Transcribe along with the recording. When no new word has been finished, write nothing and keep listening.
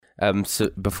So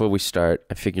before we start,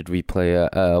 I figured we play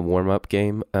a warm-up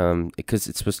game, because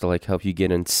it's supposed to like help you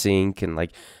get in sync and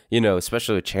like,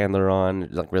 especially with Chandler on,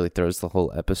 it like really throws the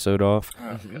whole episode off.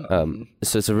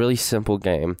 So it's a really simple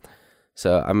game.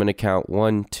 So I'm gonna count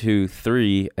 1, 2,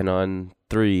 3, and on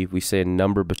 3 we say a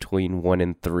number between 1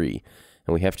 and 3,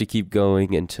 and we have to keep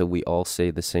going until we all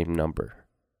say the same number.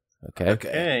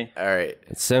 Okay. All right.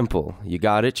 It's simple. You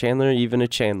got it, Chandler? Even a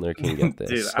Chandler can get this.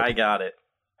 Dude, I got it.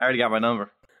 I already got my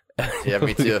number. Yeah,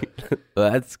 me too.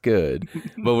 Well, that's good.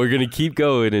 But we're going to keep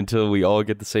going until we all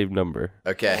get the same number.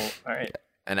 Okay. All right.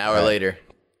 An hour later.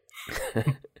 All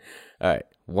right.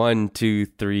 1, 2,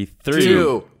 3, 3.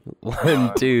 2.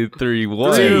 1, 2, 3,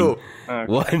 1. 2.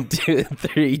 1, 2,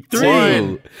 3, 2.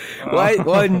 1. What?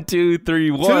 1, 2,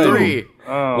 3, 1. 3.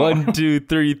 1, 2,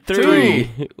 3,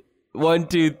 3. 1,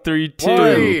 2, 3, 2.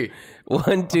 3.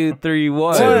 1, 2, 3,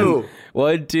 1. 2.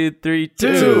 1, 2, 3, 2.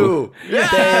 2.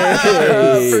 Yeah!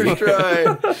 First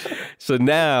try. So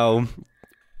now,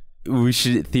 we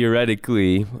should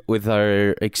theoretically, with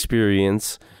our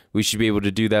experience, we should be able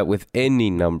to do that with any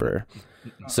number.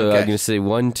 So Okay. I'm going to say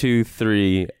 1, 2,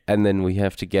 3, and then we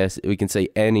have to guess. We can say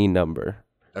any number.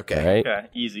 Okay. All right? Okay,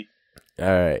 easy. All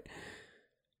right.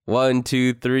 1,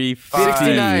 2, 3, 50.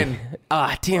 69.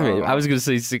 Ah, damn it. I was going to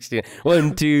say 69.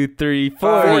 1, 2, 3, 40.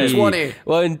 420.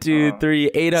 1, 2, 3,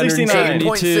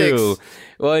 872.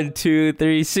 1, 2,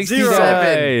 3,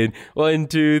 69. 1,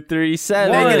 2, 3,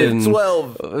 7. Negative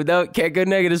 12. No, can't go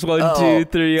negatives. 1, Oh. 2,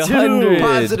 3, 100.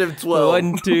 Positive 12.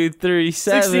 1, 2, 3,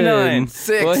 7. 69.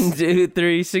 6. 1, 2,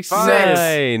 3,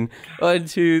 69. 1,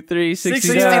 2, 3,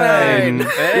 69. 69.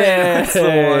 Hey, that's the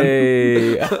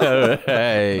Yay. All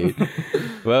right.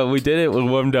 Well, we did it. We're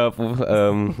warmed up.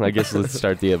 I guess let's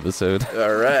start the episode.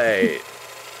 All right.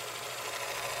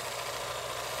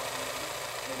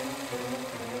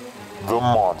 The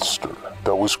monster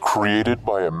that was created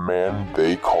by a man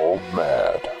they called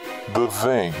Mad. The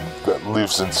thing that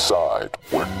lives inside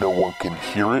where no one can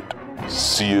hear it,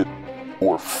 see it,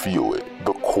 or feel it.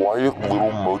 The quiet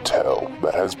little motel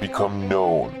that has become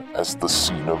known as the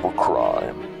scene of a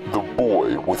crime. The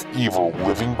boy with evil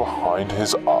living behind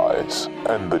his eyes,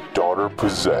 and the daughter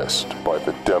possessed by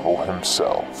the devil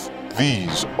himself.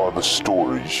 These are the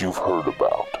stories you've heard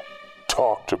about,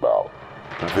 talked about.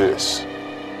 This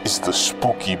is the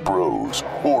Spooky Bros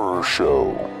Horror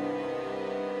Show.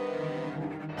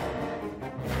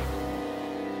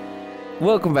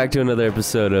 Welcome back to another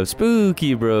episode of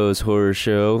Spooky Bros Horror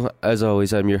Show. As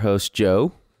always, I'm your host,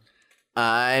 Joe.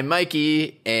 I'm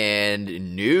Mikey,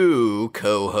 and new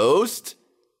co-host.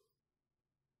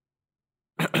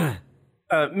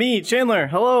 Me, Chandler.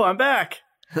 Hello, I'm back.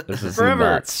 This is Forever.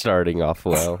 not starting off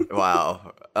well.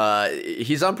 Wow.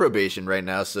 He's on probation right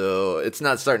now, so it's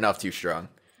not starting off too strong.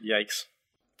 Yikes.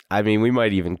 I mean, we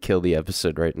might even kill the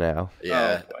episode right now.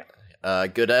 Yeah. Oh, boy.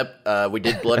 Good up. We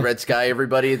did Blood Red Sky,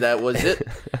 everybody. That was it.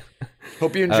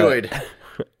 Hope you enjoyed.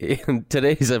 In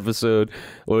today's episode,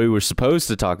 we were supposed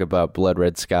to talk about Blood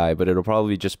Red Sky, but it'll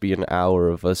probably just be an hour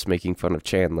of us making fun of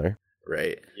Chandler.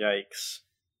 Right. Yikes.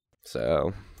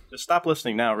 So, Just stop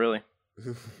listening now, really.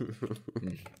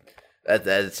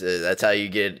 That's how you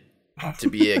get to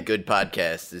be a good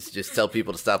podcast. Is just tell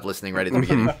people to stop listening right at the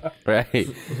beginning. right.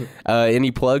 Any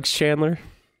plugs, Chandler?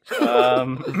 Play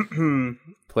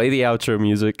the outro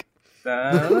music.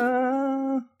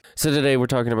 So today we're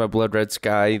talking about Blood Red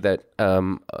Sky that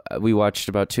we watched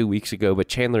about 2 weeks ago, but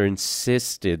Chandler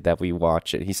insisted that we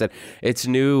watch it. He said, it's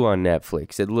new on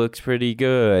Netflix. It looks pretty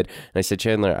good. And I said,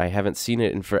 Chandler, I haven't seen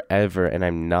it in forever, and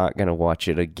I'm not going to watch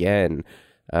it again.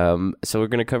 So we're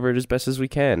going to cover it as best as we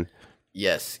can.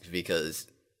 Yes, because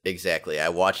exactly. I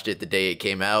watched it the day it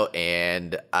came out,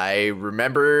 and I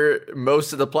remember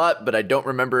most of the plot, but I don't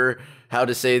remember how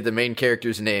to say the main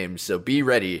character's name. So be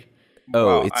ready.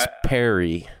 Oh, Wow, it's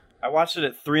Perry. I watched it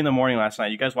at 3 in the morning last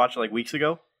night. You guys watched it like weeks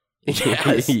ago?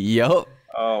 Yes. Yup.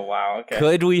 Oh, wow. Okay.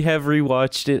 Could we have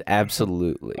rewatched it?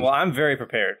 Absolutely. Well, I'm very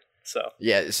prepared. So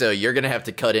Yeah, so you're going to have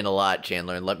to cut in a lot,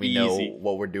 Chandler, and let me know Easy.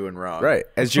 what we're doing wrong. Right.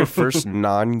 As your first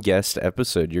non-guest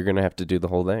episode, you're going to have to do the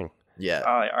whole thing. Yeah.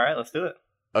 all right, let's do it.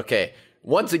 Okay.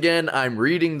 Once again, I'm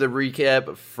reading the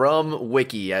recap from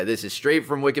Wiki. This is straight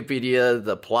from Wikipedia,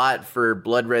 the plot for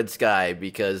Blood Red Sky,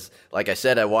 because, like I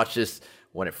said, I watched this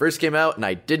when it first came out, and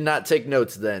I did not take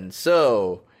notes then.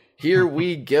 So, here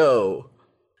we go.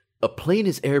 A plane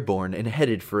is airborne and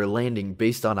headed for a landing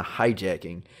based on a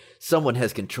hijacking. Someone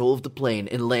has control of the plane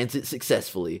and lands it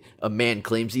successfully. A man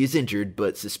claims he is injured,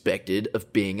 but suspected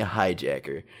of being a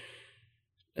hijacker.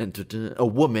 And a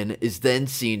woman is then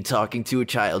seen talking to a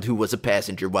child who was a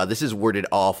passenger. Wow, this is worded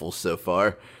awful so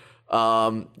far.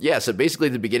 Yeah, so basically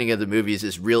the beginning of the movie is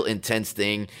this real intense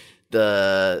thing.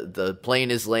 The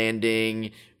plane is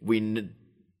landing.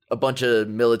 A bunch of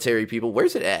military people.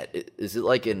 Where's it at? Is it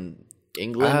like in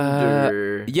England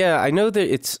or? Yeah, I know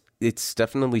that it's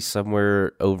definitely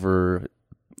somewhere over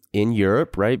in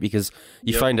Europe, right? Because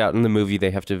you find out in the movie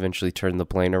they have to eventually turn the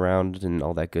plane around and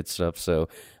all that good stuff. So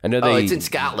I know they. Oh, it's in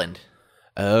Scotland.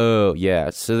 Oh, yeah.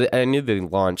 So I knew they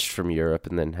launched from Europe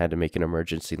and then had to make an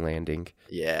emergency landing.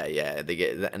 Yeah.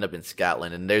 They end up in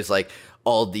Scotland, and there's like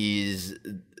all these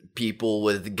people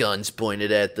with guns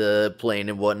pointed at the plane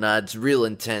and whatnot. It's real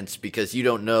intense because you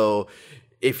don't know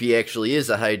if he actually is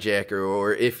a hijacker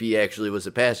or if he actually was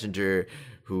a passenger.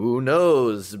 Who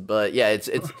knows? But yeah, it's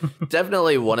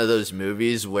definitely one of those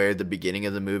movies where the beginning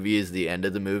of the movie is the end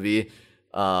of the movie.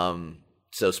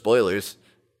 So spoilers.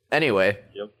 Anyway.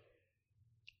 Yep.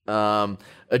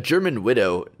 A German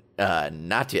widow,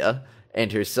 Natya,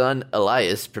 and her son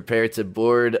Elias prepare to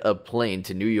board a plane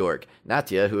to New York.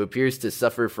 Natya, who appears to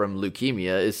suffer from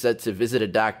leukemia, is set to visit a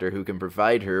doctor who can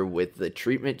provide her with the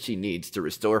treatment she needs to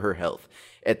restore her health.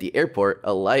 At the airport,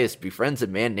 Elias befriends a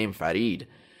man named Farid,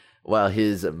 while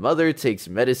his mother takes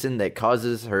medicine that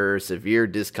causes her severe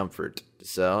discomfort.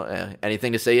 So,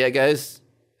 anything to say yet, guys?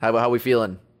 How we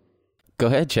feeling? Go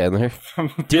ahead, Chandler. I'm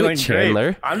Do feeling it,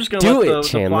 Chandler. great. I'm just going Do to let it, the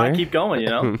Chandler. plot keep going, you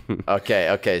know?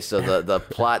 Okay, so the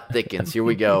plot thickens. Here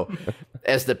we go.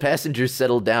 As the passengers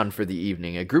settle down for the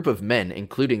evening, a group of men,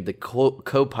 including the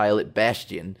co-pilot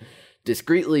Bastian,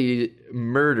 discreetly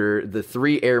murder the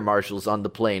 3 air marshals on the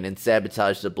plane and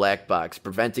sabotage the black box,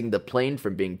 preventing the plane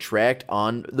from being tracked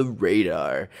on the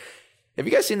radar. Have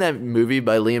you guys seen that movie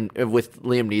with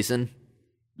Liam Neeson?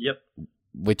 Yep,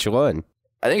 Which one?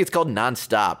 I think it's called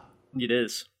Nonstop. it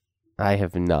is. I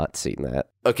have not seen that.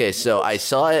 Okay, so I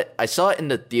saw it in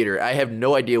the theater. I have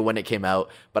no idea when it came out,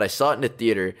 but I saw it in the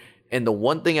theater, and the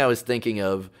one thing I was thinking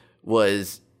of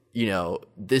was,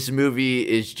 this movie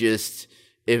is just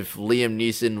if Liam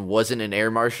Neeson wasn't an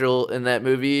air marshal in that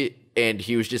movie and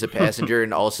he was just a passenger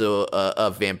and also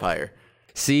a vampire.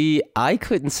 See, I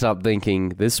couldn't stop thinking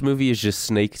this movie is just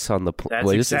snakes on the plane.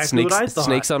 That's exactly what I thought.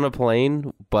 Snakes on a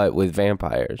plane, but with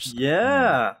vampires.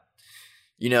 Yeah.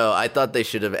 I thought they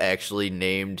should have actually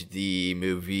named the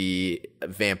movie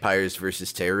Vampires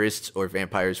versus Terrorists or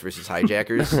Vampires versus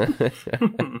Hijackers.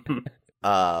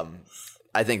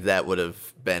 I think that would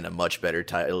have been a much better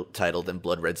title than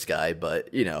Blood Red Sky, but,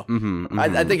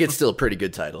 I think it's still a pretty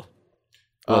good title.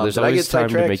 Well, there's always time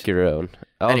to make your own.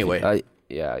 Anyway.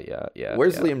 Yeah.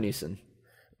 Where's Liam Neeson?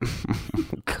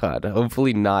 God,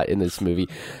 hopefully not in this movie.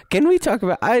 Can we talk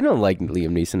about... I don't like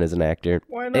Liam Neeson as an actor.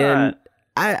 Why not? And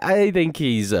I think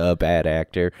he's a bad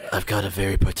actor. I've got a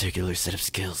very particular set of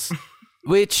skills.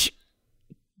 Which...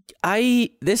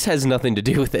 This has nothing to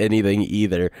do with anything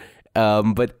either.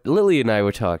 But Lily and I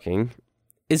were talking.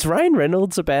 Is Ryan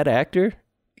Reynolds a bad actor?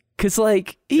 Because,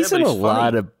 he's in a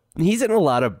lot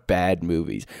of bad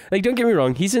movies. Don't get me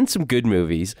wrong, he's in some good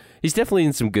movies. He's definitely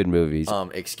in some good movies.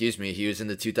 Excuse me, he was in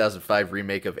the 2005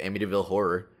 remake of Amityville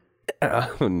Horror.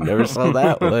 Never saw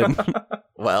that one.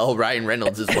 Well, Ryan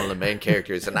Reynolds is one of the main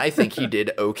characters, and I think he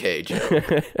did okay, Joe.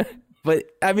 But,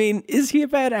 is he a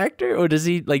bad actor, or does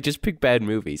he, just pick bad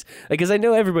movies? Because I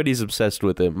know everybody's obsessed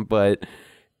with him, but,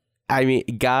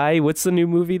 Guy, what's the new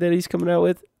movie that he's coming out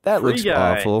with? That looks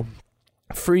awful.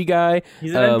 Free Guy.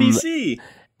 He's an NPC.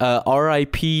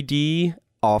 R.I.P.D.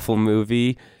 Awful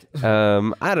movie.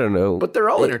 I don't know. But they're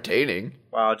all entertaining.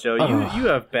 Wow, Joe, you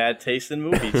have bad taste in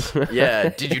movies. Yeah,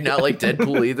 did you not like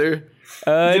Deadpool either?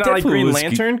 Did you not like Green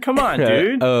Lantern? Come on,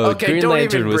 dude. Okay, Green don't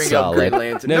Lantern even was bring solid. up Green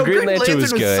Lantern. No, Green Lantern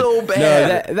was good. So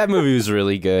bad. No, that movie was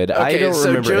really good. Okay, I don't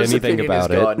remember Joe's anything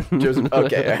about it.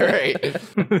 Okay,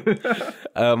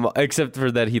 all right. Except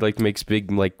for that he makes big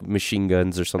machine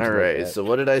guns or something. All right. Like that. So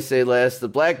what did I say last? The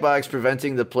black box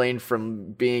preventing the plane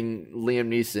from being Liam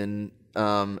Neeson.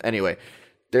 Anyway,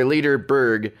 their leader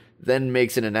Berg then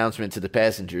makes an announcement to the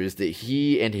passengers that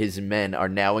he and his men are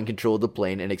now in control of the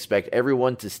plane and expect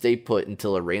everyone to stay put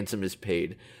until a ransom is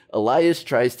paid. Elias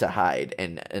tries to hide,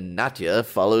 and Natya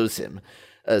follows him.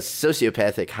 A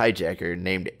sociopathic hijacker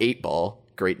named 8-Ball,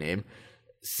 great name,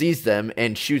 sees them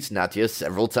and shoots Natya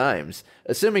several times.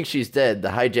 Assuming she's dead,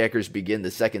 the hijackers begin the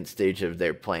second stage of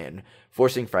their plan,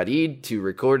 forcing Farid to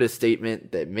record a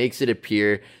statement that makes it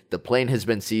appear the plane has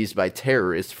been seized by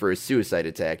terrorists for a suicide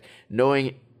attack,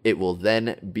 knowing it will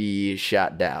then be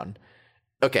shot down.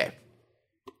 Okay.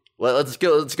 Well, let's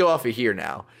go off of here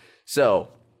now. So,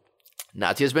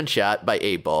 Natya's been shot by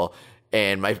 8-Ball,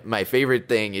 and my favorite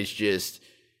thing is just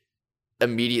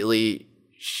immediately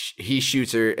he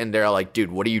shoots her, and they're all like,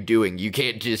 dude, what are you doing? You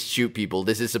can't just shoot people.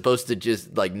 This is supposed to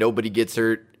just, nobody gets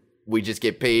hurt. we just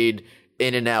get paid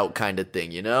in and out kind of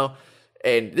thing, you know?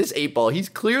 And this 8-Ball, he's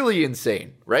clearly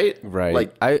insane, right? Right.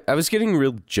 Like, I was getting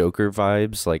real Joker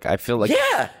vibes. Like, I feel like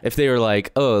if they were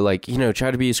like, oh, like, you know, try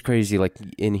to be as crazy, like,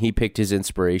 and he picked his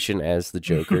inspiration as the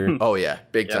Joker. oh yeah,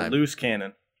 big time. Loose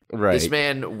cannon. Right. This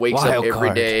man wakes Wild up every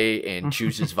card. day and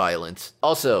chooses violence.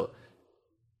 Also,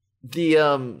 the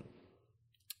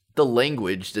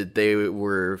language that they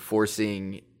were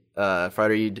forcing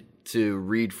Farid to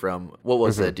read from, what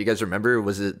was that? Do you guys remember?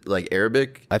 Was it like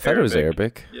Arabic? I thought it was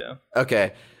Arabic. Yeah.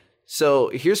 Okay. So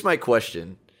here's my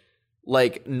question.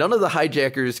 Like, none of the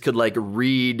hijackers could like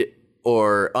read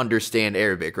or understand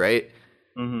Arabic, right?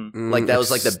 Like, that was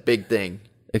like the big thing.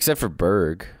 Except for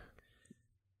Berg.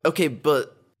 Okay,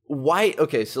 but why?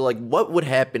 Okay, so like, what would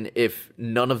happen if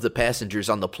none of the passengers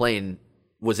on the plane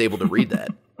was able to read that?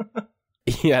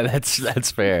 Yeah,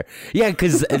 that's fair. Yeah,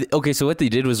 because, okay, so what they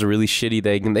did was a really shitty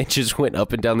thing, and they just went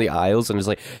up and down the aisles and was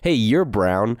like, hey, you're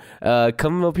brown.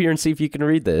 Come up here and see if you can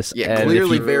read this. Yeah, And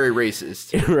clearly if you- very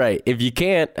racist. Right. If you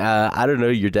can't, I don't know,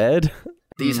 you're dead.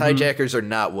 These hijackers are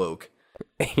not woke.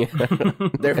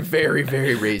 They're very,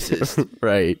 very racist.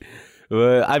 Right.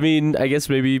 Well, I mean, I guess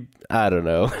maybe, I don't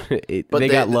know. They But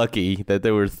got lucky that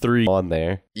there were 3 on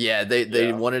there. Yeah,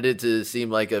 they wanted it to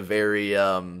seem like a very,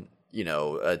 you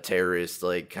know, a terrorist,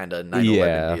 like, kind of 9/11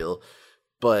 Yeah. deal.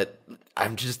 But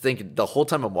I'm just thinking, the whole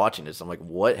time I'm watching this, I'm like,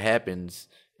 what happens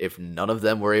if none of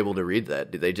them were able to read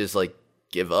that? Did they just, like,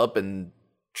 give up and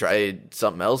try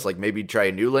something else? Like, maybe try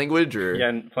a new language? Or Yeah,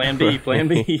 and plan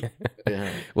B. Yeah.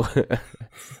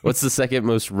 What's the second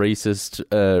most racist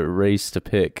race to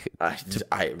pick? I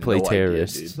have Play no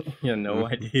terrorist. idea, dude. Yeah, no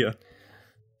idea.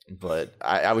 But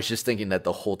I was just thinking that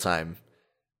the whole time.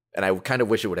 And I kind of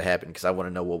wish it would have happened because I want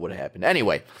to know what would have happened.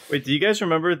 Anyway, Wait, do you guys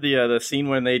remember the scene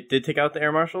when they did take out the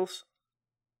air marshals?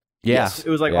 Yeah. It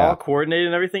was like Yeah. all coordinated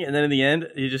and everything, and then in the end,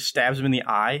 he just stabs him in the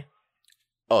eye.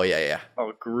 oh yeah,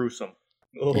 Oh, gruesome.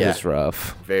 It Yeah. was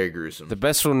rough. very gruesome. The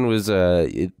best one was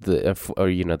the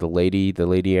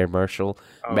lady air marshal,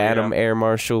 Oh, Madam yeah. Air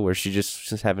Marshal, where she just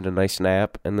having a nice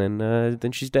nap and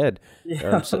then she's dead.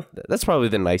 Yeah. So that's probably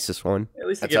the nicest one. At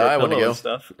least to That's get how her I wanna pillow go. and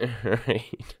stuff. Right.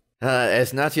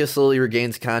 As Natia slowly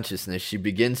regains consciousness, she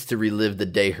begins to relive the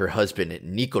day her husband,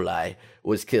 Nikolai,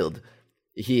 was killed.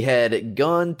 He had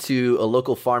gone to a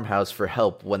local farmhouse for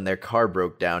help when their car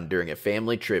broke down during a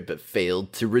family trip but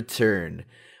failed to return.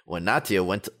 When Natia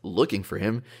went looking for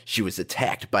him, she was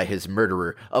attacked by his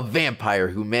murderer, a vampire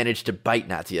who managed to bite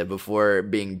Natia before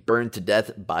being burned to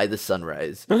death by the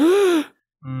sunrise.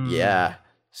 Yeah,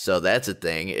 so that's a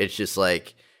thing. It's just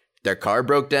like their car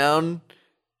broke down.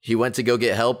 He went to go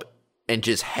get help and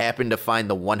just happened to find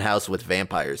the one house with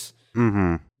vampires.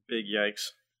 Mm-hmm. Big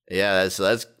yikes. Yeah, so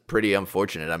that's pretty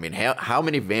unfortunate. I mean, how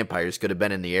many vampires could have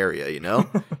been in the area, you know?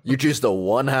 You choose the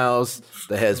one house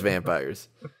that has vampires.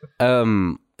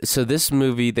 So this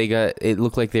movie, it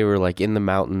looked like they were like in the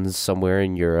mountains somewhere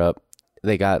in Europe.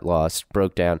 They got lost,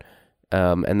 broke down,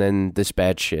 and then this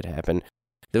bad shit happened.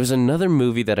 There was another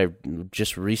movie that I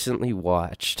just recently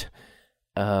watched.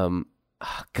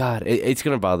 God, it's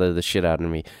gonna bother the shit out of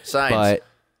me. Signs.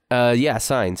 But yeah,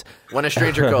 Signs. When a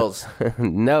stranger calls.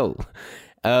 No.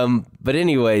 But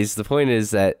anyways, the point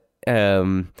is that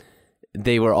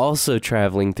they were also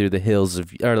traveling through the hills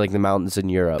or like the mountains in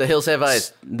Europe. The hills have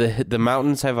eyes. The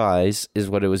mountains have eyes is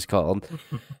what it was called.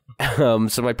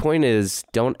 So my point is,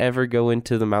 don't ever go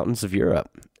into the mountains of Europe,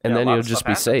 and Yeah, then a lot you'll of just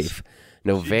stuff be happens. safe.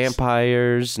 No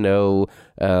vampires. No.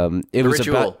 It was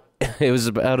Ritual. about. It was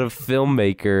about a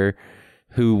filmmaker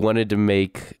who wanted to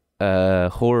make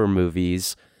horror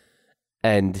movies,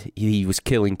 and he was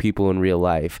killing people in real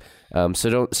life. So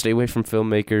don't stay away from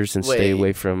filmmakers and stay Wait.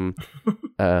 away from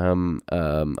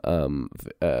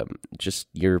just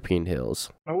European hills.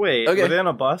 Oh wait, Okay. were they on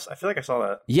a bus? I feel like I saw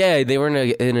that. Yeah, they were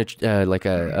in a like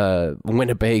a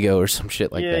Winnebago or some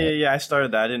shit like that. Yeah. I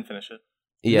started that. I didn't finish it.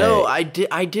 Yeah. No, I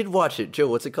did watch it. Joe,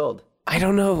 what's it called? I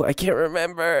don't know. I can't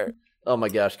remember. Oh my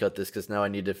gosh, cut this because now I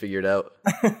need to figure it out.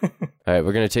 All right,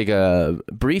 we're gonna take a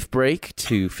brief break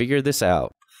to figure this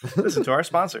out. Listen to our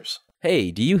sponsors.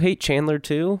 Hey, do you hate Chandler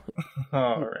too?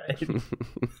 All right.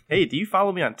 Hey, do you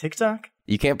follow me on TikTok?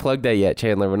 You can't plug that yet,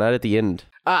 Chandler. We're not at the end.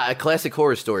 A classic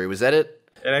horror story. Was that it?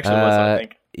 It actually was, I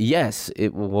think. Yes,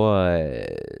 it was.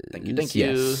 Thank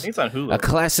you. I think it's on Hulu. A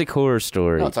classic horror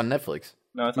story. No, it's on Netflix.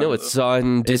 No, it's on No, Hulu. it's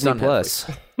on Disney on Plus.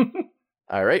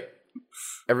 All right.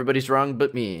 Everybody's wrong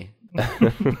but me.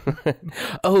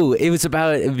 Oh, it was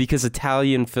about because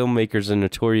Italian filmmakers are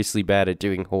notoriously bad at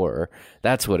doing horror.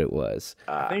 That's what it was.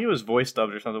 I think it was voice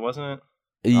dubbed or something, wasn't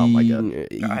it? Oh my God.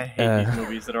 I hate these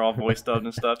movies that are all voice dubbed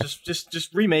and stuff.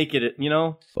 Just remake it, you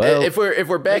know? Well, If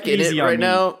we're back Make it in it easy on right me.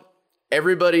 now,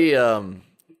 everybody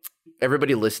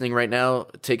listening right now,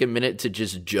 take a minute to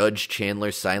just judge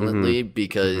Chandler silently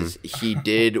because he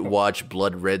did watch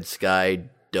Blood Red Sky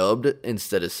dubbed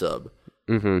instead of sub.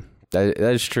 That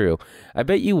is true. I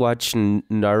bet you watch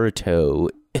Naruto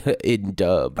in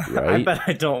dub, right? I bet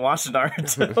I don't watch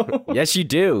Naruto. Yes, you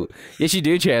do. Yes, you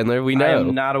do, Chandler. We know. I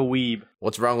am not a weeb.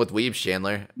 What's wrong with weebs,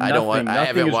 Chandler? Nothing I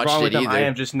haven't is watched wrong with it them. either. I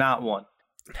am just not one.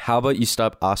 How about you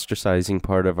stop ostracizing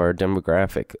part of our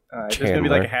demographic, There's Chandler? gonna be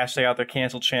like a hashtag out there,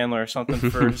 cancel Chandler or something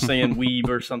for saying weeb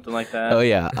or something like that. Oh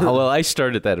yeah. Well, I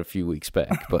started that a few weeks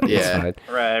back, but it's Yeah. fine.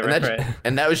 Right.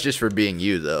 And that was just for being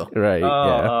you, though. Right.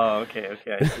 Yeah. Okay.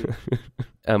 I see.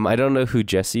 I don't know who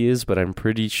Jesse is, but I'm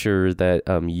pretty sure that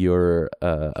you're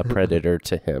a predator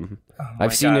to him.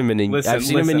 I've seen God. him in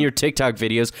Listen. your TikTok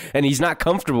videos, and he's not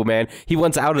comfortable, man. He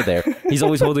wants out of there. He's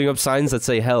always holding up signs that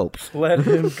say "help." Let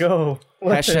him go.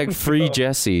 Hashtag free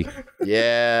Jesse.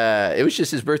 Yeah, it was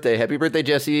just his birthday. Happy birthday,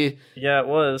 Jesse. Yeah, it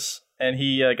was. And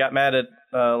he got mad at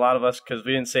a lot of us because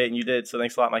we didn't say it and you did. So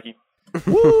thanks a lot, Mikey.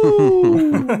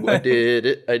 Woo! I did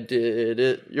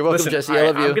it. You're welcome, Listen, Jesse. I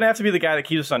love you. I'm going to have to be the guy that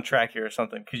keeps us on track here or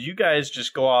something because you guys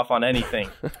just go off on anything.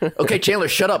 Okay, Chandler,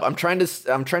 shut up. I'm trying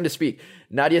to speak.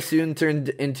 Nadia soon turned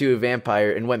into a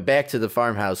vampire and went back to the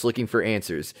farmhouse looking for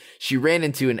answers. She ran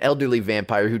into an elderly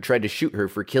vampire who tried to shoot her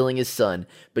for killing his son,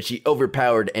 but she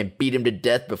overpowered and beat him to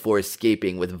death before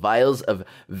escaping with vials of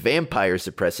vampire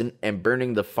suppressant and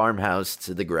burning the farmhouse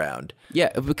to the ground.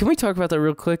 Yeah, but can we talk about that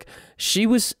real quick?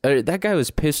 That guy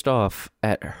was pissed off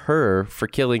at her for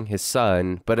killing his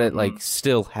son, but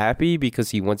still happy because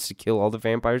he wants to kill all the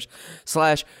vampires. /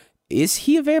 is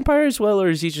he a vampire as well, or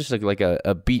is he just like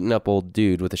a beaten up old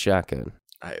dude with a shotgun?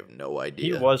 I have no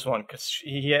idea. He was one because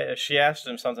she asked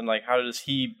him something like, "How does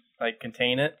he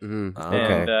contain it?"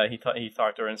 Okay. And he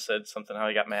talked to her and said something how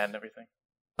he got mad and everything.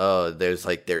 Oh,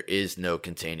 there is no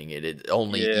containing it. It's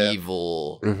only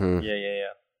evil. Yeah.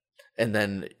 And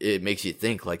then it makes you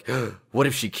think, like, what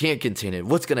if she can't contain it?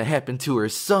 What's going to happen to her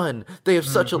son? They have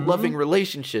such a loving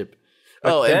relationship.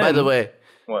 And by the way,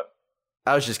 What?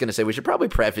 I was just going to say, we should probably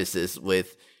preface this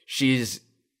with she's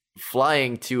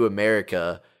flying to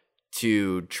America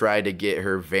to try to get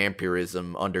her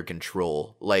vampirism under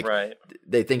control. Like, Right.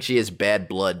 they think she has bad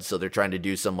blood, so they're trying to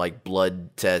do some, like,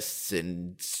 blood tests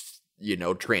and,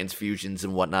 transfusions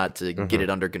and whatnot to get it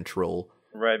under control.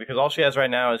 Right, because all she has right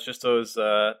now is just those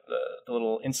the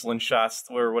little insulin shots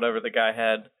or whatever the guy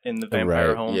had in the vampire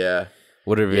Right. home. Yeah.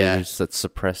 Whatever Yeah. it is that's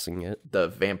suppressing it. The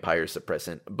vampire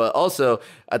suppressant. But also,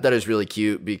 I thought it was really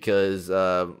cute because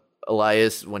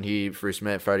Elias, when he first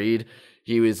met Farid,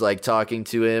 he was like talking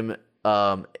to him,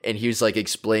 and he was like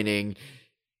explaining,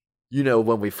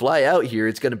 when we fly out here,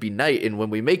 it's going to be night, and when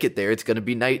we make it there, it's going to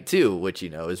be night too, which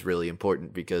is really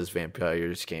important because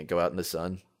vampires can't go out in the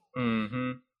sun.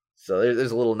 Mm-hmm. So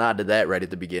there's a little nod to that right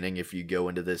at the beginning if you go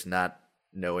into this not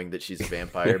knowing that she's a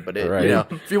vampire. But Right.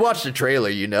 if you watch the trailer,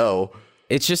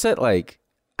 It's just that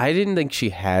I didn't think she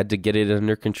had to get it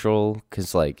under control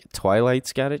because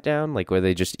Twilight's got it down, where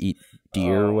they just eat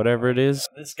deer or whatever it is.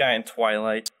 This guy in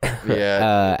Twilight.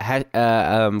 Yeah.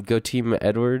 Go Team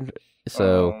Edward.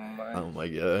 So Oh my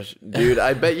gosh, dude!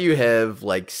 I bet you have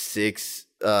 6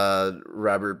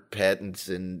 Robert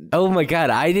Pattinson. oh my god,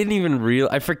 I didn't even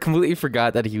completely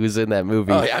forgot that he was in that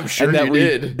movie. Oh, yeah, I'm sure and that you we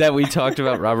did. that we talked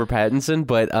about Robert Pattinson,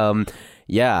 but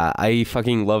yeah, I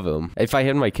fucking love him. If I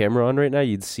had my camera on right now,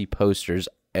 you'd see posters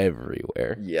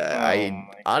everywhere. Yeah,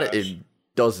 my gosh. it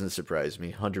doesn't surprise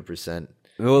me, 100%.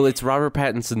 Well, it's Robert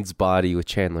Pattinson's body with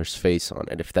Chandler's face on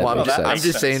it. If that Well, makes sense. I'm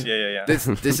just saying. Yeah. This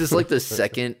is like the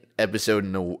second episode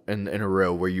in a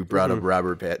row where you brought up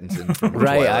Robert Pattinson. From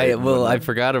Right, Twilight. I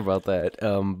forgot about that.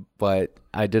 But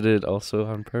I did it also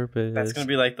on purpose. That's gonna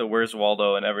be like the Where's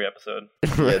Waldo in every episode.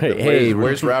 Right. Yeah, Hey,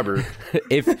 where's Robert?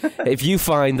 if you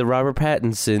find the Robert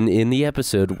Pattinson in the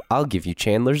episode, I'll give you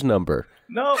Chandler's number.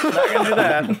 Nope, not gonna do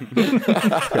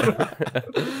that.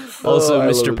 Also, I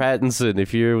Mr. love it. Pattinson,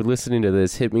 if you're listening to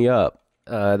this, hit me up.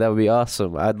 That would be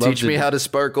awesome. I'd love Teach to, me how to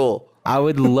sparkle. I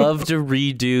would love to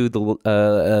redo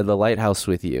the Lighthouse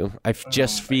with you. I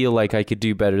just feel like I could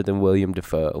do better than William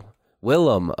Dafoe.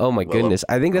 Willem. Oh my goodness.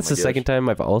 I think that's my the second time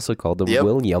I've also called him Yep,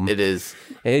 William. it is.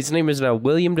 And his name is now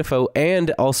William Dafoe,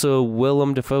 and also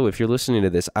Willem Dafoe. If you're listening to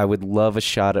this, I would love a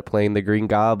shot at playing the Green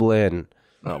Goblin.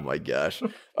 Oh my gosh.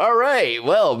 All right.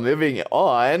 Well, moving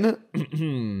on.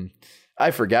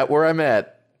 I forgot where I'm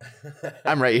at.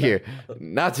 I'm right here.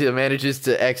 Nadia manages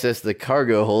to access the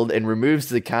cargo hold and removes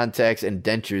the contacts and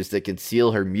dentures that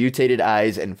conceal her mutated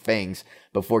eyes and fangs,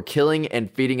 before killing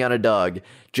and feeding on a dog.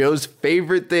 Joe's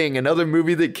favorite thing, another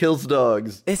movie that kills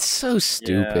dogs. It's so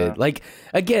stupid. Yeah. Like,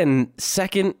 again,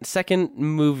 second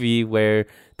movie where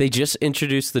they just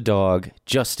introduced the dog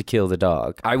just to kill the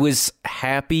dog. I was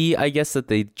happy, I guess, that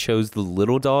they chose the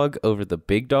little dog over the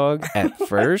big dog at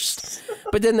first,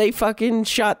 but then they fucking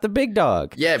shot the big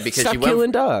dog. Yeah, because Stop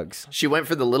killing dogs. She went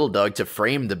for the little dog to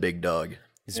frame the big dog.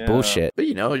 It's bullshit. But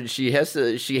you know, she has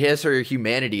her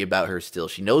humanity about her still.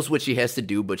 She knows what she has to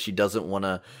do, but she doesn't want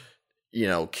to,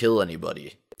 kill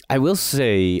anybody. I will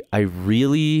say, I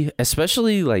really,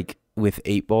 especially like with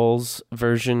 8-Ball's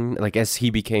version, like as he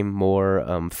became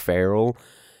more feral,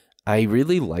 I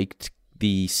really liked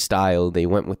the style they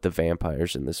went with the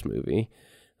vampires in this movie.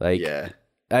 Like, Yeah.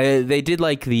 They did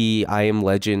like the I Am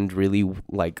Legend, really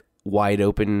like wide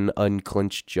open,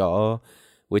 unclenched jaw,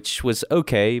 which was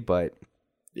okay, but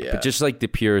Yeah. just like the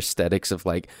pure aesthetics of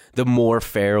like the more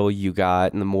feral you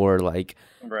got and the more like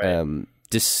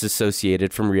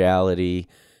disassociated from reality,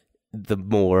 the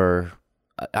more,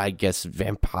 I guess,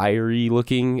 vampire-y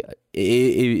looking.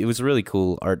 It was really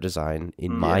cool art design,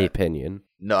 in my opinion.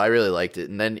 No, I really liked it.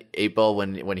 And then 8-Ball,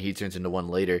 when he turns into one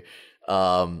later,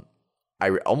 I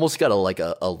almost got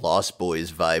a Lost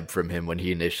Boys vibe from him when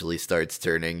he initially starts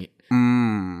turning.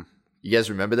 You guys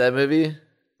remember that movie?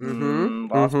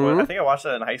 Lost Boys. I think I watched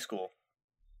that in high school.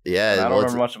 Yeah. I don't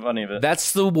remember much of any of it.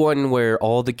 That's the one where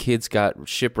all the kids got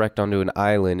shipwrecked onto an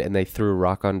island and they threw a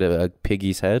rock onto a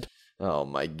piggy's head. Oh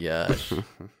my gosh.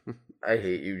 I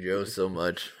hate you, Joe, so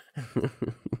much.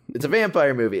 It's a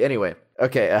vampire movie. Anyway,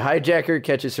 okay, a hijacker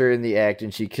catches her in the act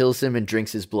and she kills him and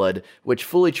drinks his blood, which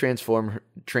fully transforms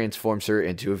her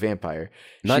into a vampire.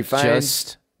 Not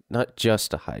just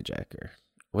a hijacker.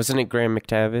 Wasn't it Graham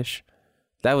McTavish?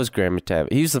 That was Graham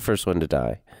McTavish. He was the first one to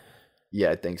die.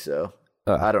 Yeah, I think so.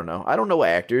 I don't know. I don't know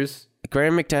actors.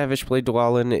 Graham McTavish played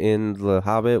Dwalin in The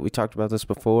Hobbit. We talked about this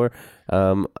before.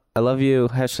 I love you.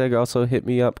 Hashtag also hit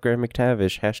me up, Graham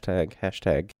McTavish.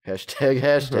 Hashtag.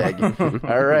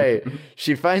 All right.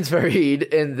 She finds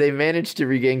Farid, and they manage to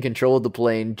regain control of the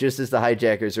plane just as the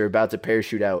hijackers are about to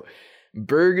parachute out.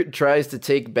 Berg tries to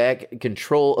take back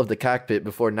control of the cockpit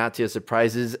before Natia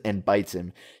surprises and bites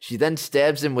him. She then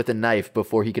stabs him with a knife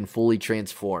before he can fully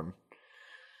transform.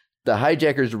 The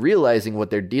hijackers, realizing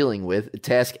what they're dealing with,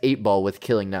 task 8-Ball with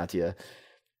killing Natia.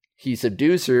 He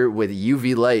subdues her with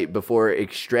UV light before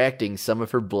extracting some of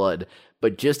her blood,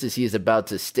 but just as he is about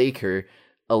to stake her,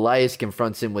 Elias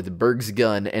confronts him with Berg's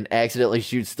gun and accidentally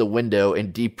shoots the window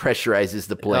and depressurizes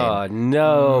the plane. Oh,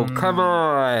 no. Come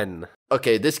on.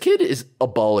 Okay, this kid is a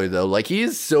baller, though. Like, he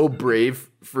is so brave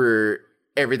for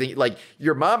everything. Like,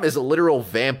 your mom is a literal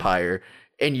vampire,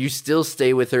 and you still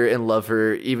stay with her and love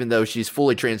her, even though she's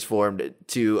fully transformed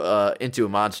into a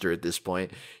monster at this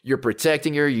point. You're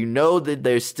protecting her. You know that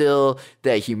there's still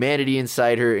that humanity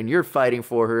inside her, and you're fighting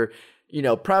for her. You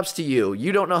know, props to you.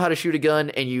 You don't know how to shoot a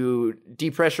gun, and you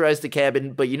depressurize the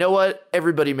cabin, but you know what?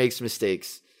 Everybody makes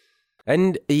mistakes.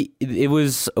 And it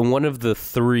was one of the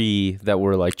 3 that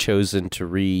were like chosen to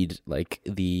read like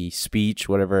the speech,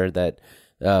 whatever that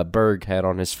Berg had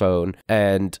on his phone.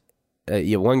 And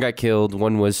one got killed,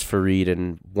 one was Farid,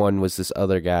 and one was this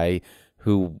other guy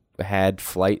who had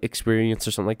flight experience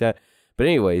or something like that. But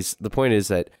anyways, the point is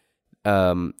that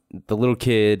the little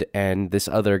kid and this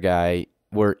other guy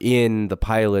were in the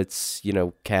pilot's,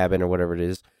 cabin or whatever it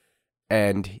is.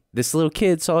 And this little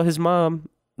kid saw his mom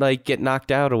like get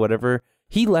knocked out or whatever.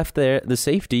 He left the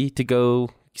safety to go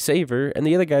save her, and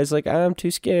the other guy's like, I'm too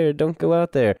scared, don't go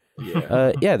out there.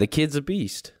 Yeah, the kid's a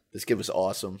beast. This kid was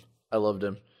awesome. I loved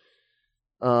him.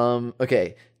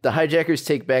 Okay, the hijackers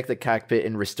take back the cockpit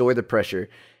and restore the pressure.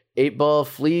 8-Ball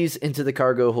flees into the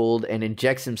cargo hold and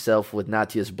injects himself with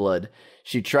Natia's blood.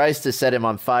 She tries to set him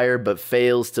on fire, but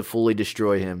fails to fully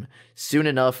destroy him. Soon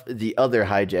enough, the other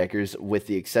hijackers, with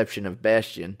the exception of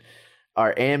Bastian,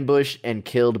 are ambushed and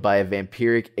killed by a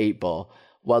vampiric 8-Ball.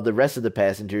 While the rest of the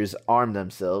passengers arm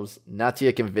themselves,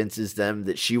 Natia convinces them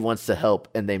that she wants to help,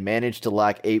 and they manage to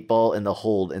lock 8-Ball in the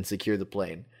hold and secure the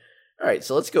plane. All right,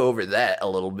 so let's go over that a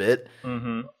little bit.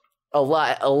 Mm-hmm. A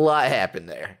lot happened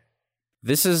there.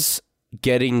 This is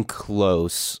getting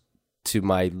close to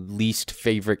my least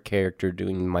favorite character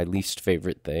doing my least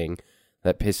favorite thing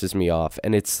that pisses me off,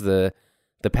 and it's the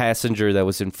passenger that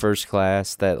was in first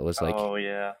class that was like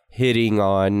hitting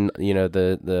on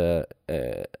the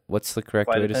what's the correct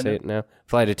way to say it now?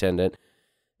 Flight attendant,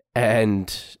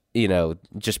 and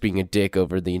just being a dick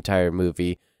over the entire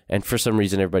movie. And for some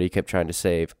reason, everybody kept trying to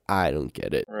save. I don't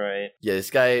get it. Right. Yeah,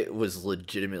 this guy was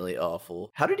legitimately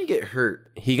awful. How did he get hurt?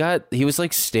 He was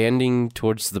like standing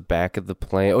towards the back of the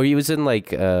plane, or he was in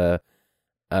like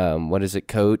what is it,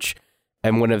 coach?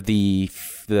 and one of the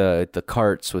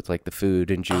carts with like the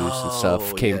food and juice and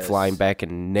stuff came flying back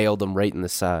and nailed him right in the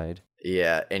side.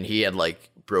 Yeah, and he had like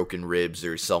broken ribs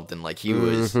or something. Like he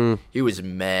was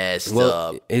messed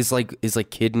up. His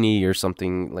kidney or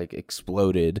something like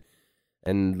exploded,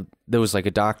 and there was like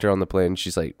a doctor on the plane. And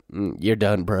she's like, "You're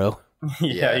done, bro."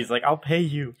 Yeah, he's like, "I'll pay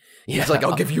you." He's like,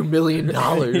 "I'll give you $1 million."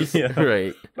 Yeah.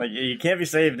 Right. Like, you can't be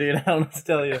saved, dude. I don't know what to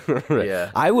tell you. Right.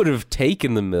 Yeah. I would have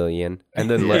taken the $1 million and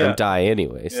then let him die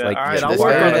anyways. Yeah, Like, all right, I'll wire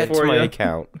work on that it to for my you.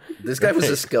 account. This guy was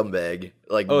a scumbag.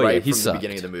 Like Oh, yeah, right he from the sucked.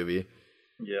 beginning of the movie.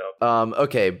 Yeah.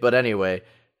 Okay, but anyway,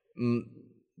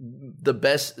 the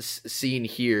best scene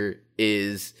here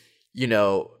is,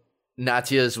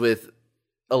 Natia's with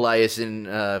Elias and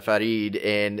Farid,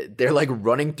 and they're like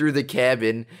running through the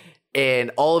cabin,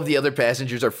 and all of the other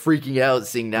passengers are freaking out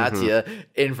seeing Natia,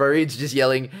 and Farid's just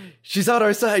yelling, "She's on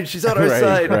our side! She's on our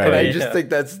side!" right. And I just think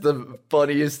that's the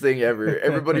funniest thing ever.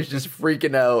 Everybody's just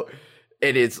freaking out.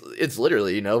 And it's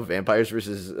literally, vampires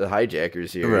versus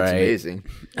hijackers here. Right. It's amazing.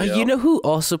 You know who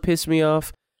also pissed me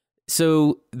off?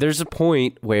 So there's a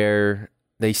point where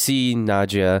they see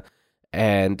Nadia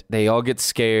and they all get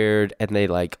scared, and they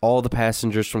like all the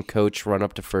passengers from coach run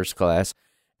up to first class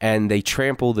and they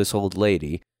trample this old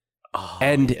lady.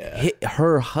 And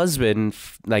her husband,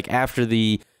 like after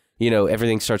the,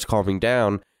 everything starts calming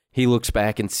down, he looks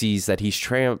back and sees that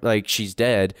she's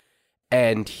dead.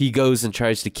 And he goes and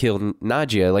tries to kill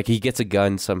Nadia. Like, he gets a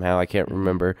gun somehow. I can't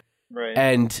remember. Right.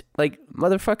 And, like,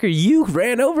 motherfucker, you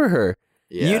ran over her.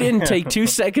 Yeah. You didn't take 2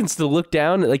 seconds to look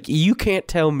down. Like, you can't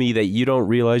tell me that you don't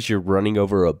realize you're running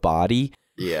over a body.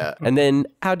 Yeah. And then,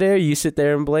 how dare you sit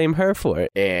there and blame her for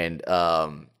it? And,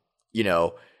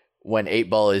 when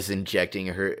 8-Ball is injecting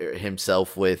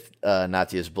himself with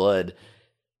Natia's blood,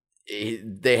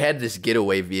 they had this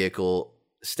getaway vehicle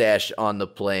stashed on the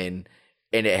plane,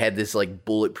 and it had this like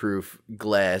bulletproof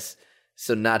glass.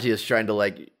 So Natia's trying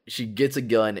to she gets a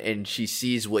gun and she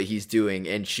sees what he's doing,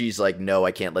 and she's like, "No,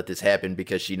 I can't let this happen,"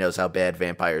 because she knows how bad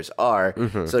vampires are.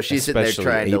 So she's sitting there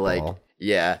trying to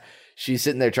she's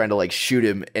sitting there trying to shoot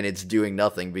him, and it's doing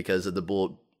nothing because of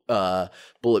the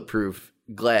bulletproof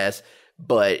glass.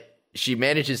 But she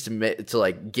manages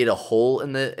to get a hole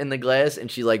in the glass,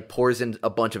 and she pours in a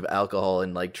bunch of alcohol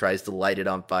and tries to light it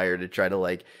on fire to try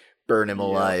to burn him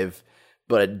alive.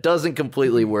 But it doesn't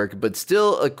completely work, but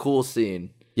still a cool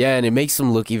scene. Yeah, and it makes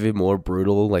him look even more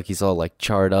brutal. Like, he's all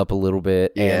charred up a little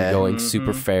bit and going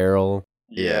super feral.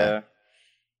 Yeah.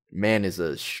 Man is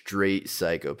a straight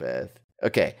psychopath.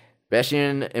 Okay.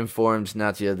 Bastian informs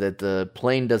Natia that the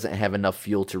plane doesn't have enough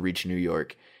fuel to reach New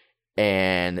York,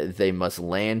 and they must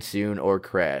land soon or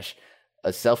crash.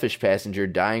 A selfish passenger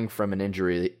dying from an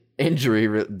injury,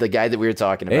 the guy that we were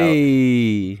talking about.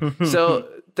 Hey. So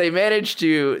they managed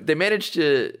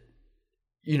to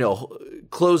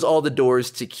close all the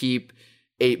doors to keep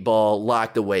 8-Ball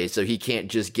locked away, so he can't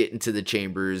just get into the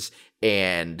chambers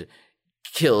and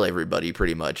kill everybody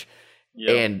pretty much.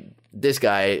 Yep. And this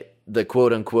guy, the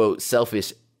quote unquote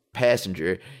selfish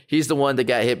passenger, he's the one that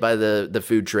got hit by the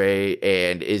food tray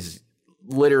and is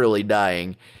literally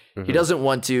dying. He doesn't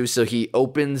want to, so he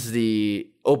opens the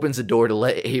door to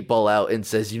let 8-Ball out and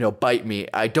says, "Bite me.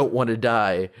 I don't want to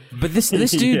die." But this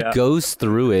dude goes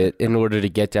through it in order to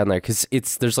get down there, because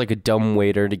there's a dumb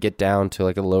waiter to get down to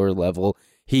a lower level.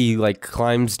 He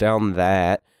climbs down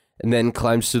that and then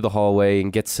climbs through the hallway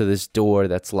and gets to this door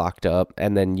that's locked up,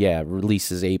 and then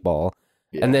releases 8-Ball.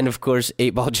 Yeah. And then of course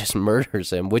 8-Ball just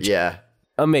murders him, which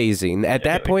amazing. At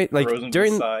that point,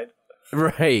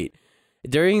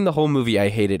 during the whole movie, I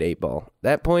hated 8-Ball.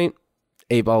 That point,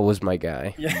 8-Ball was my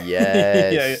guy.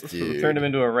 Yes, dude. Turned him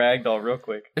into a ragdoll real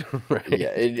quick. Right.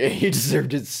 Yeah, he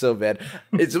deserved it so bad.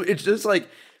 It's just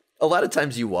a lot of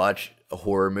times you watch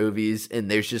horror movies and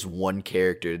there's just one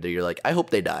character that you're like, I hope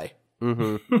they die.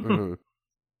 Mm-hmm. Mm-hmm.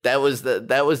 That was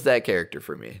that character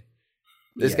for me.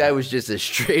 This guy was just a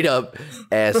straight up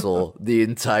asshole the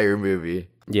entire movie.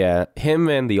 Yeah, him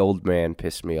and the old man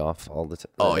pissed me off all the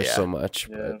time. So much.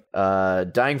 Yeah.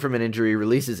 But. Dying from an injury,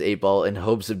 releases 8-Ball in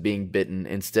hopes of being bitten.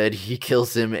 Instead, he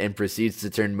kills him and proceeds to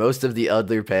turn most of the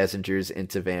other passengers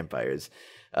into vampires.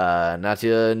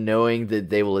 Natia, knowing that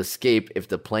they will escape if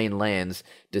the plane lands,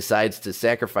 decides to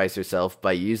sacrifice herself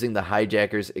by using the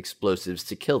hijackers' explosives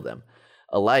to kill them.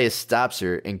 Elias stops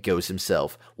her and goes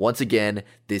himself. Once again,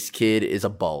 this kid is a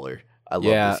baller. I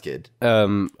love this kid.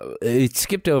 It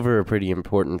skipped over a pretty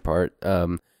important part.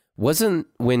 Wasn't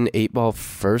when 8-Ball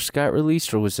first got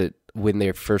released, or was it when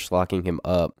they're first locking him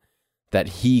up that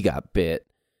he got bit?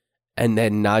 And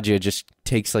then Nadia just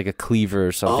takes a cleaver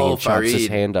or something and chops his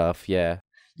hand off. Yeah.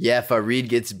 Yeah, Farid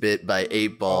gets bit by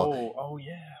 8-Ball. Oh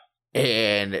yeah.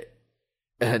 And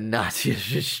And Nadia's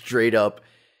just straight up,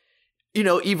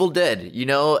 Evil Dead.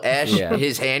 Ash,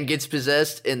 his hand gets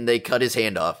possessed and they cut his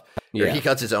hand off. Or he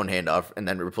cuts his own hand off and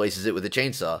then replaces it with a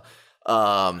chainsaw.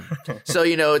 So,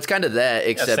 it's kind of that,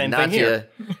 except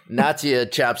Nadia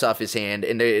chops off his hand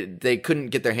and they couldn't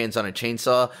get their hands on a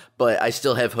chainsaw, but I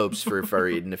still have hopes for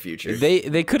Farid in the future.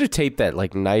 They could have taped that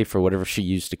like knife or whatever she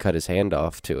used to cut his hand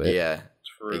off to it. Yeah,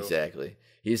 true. Exactly.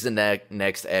 He's the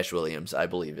next Ash Williams. I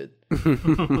believe it.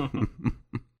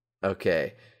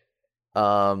 Okay.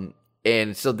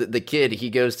 And so the kid, he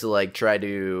goes to like try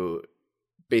to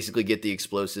basically get the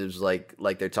explosives like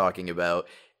they're talking about.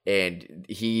 And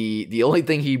the only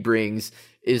thing he brings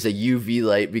is a UV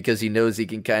light because he knows he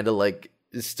can kind of like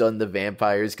stun the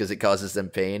vampires because it causes them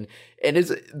pain. And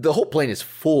the whole plane is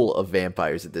full of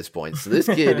vampires at this point. So this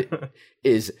kid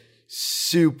is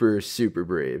super, super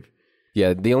brave.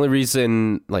 Yeah, the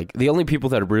only people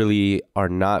that really are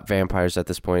not vampires at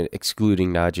this point,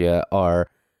 excluding Nadia, are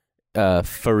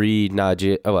Farid,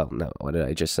 Nadia. Oh, well, no, what did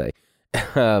I just say?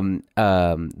 The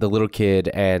little kid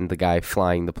and the guy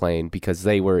flying the plane, because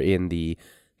they were in the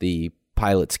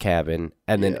pilot's cabin.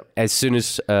 And then as soon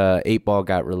as 8-Ball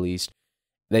got released,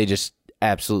 they just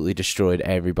absolutely destroyed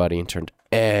everybody and turned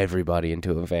everybody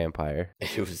into a vampire.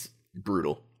 It was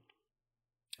brutal.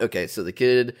 Okay, so the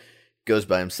kid goes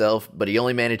by himself, but he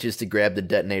only manages to grab the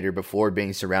detonator before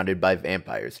being surrounded by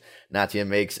vampires. Nadia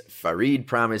makes Farid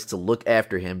promise to look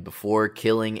after him before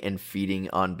killing and feeding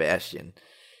on Bastion.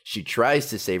 She tries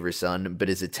to save her son, but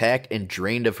is attacked and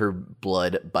drained of her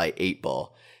blood by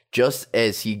 8-Ball. Just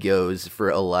as he goes for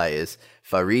Elias,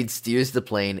 Farid steers the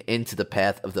plane into the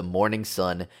path of the morning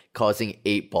sun, causing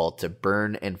 8-Ball to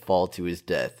burn and fall to his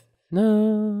death.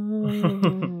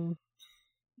 No.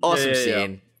 Awesome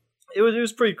scene. It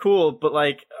was pretty cool, but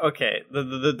like, okay,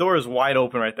 the door is wide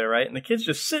open right there, right? And the kid's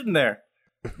just sitting there.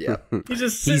 Yeah. He's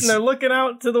just sitting there looking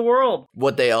out to the world.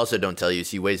 What they also don't tell you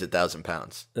is he weighs 1,000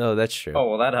 pounds. Oh, that's true. Oh,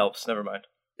 well, that helps. Never mind.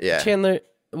 Yeah. Chandler,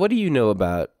 what do you know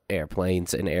about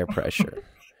airplanes and air pressure?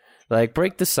 Like,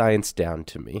 break the science down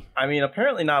to me. I mean,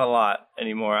 apparently not a lot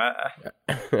anymore.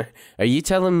 Are you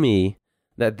telling me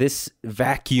that this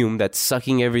vacuum that's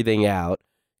sucking everything out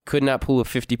could not pull a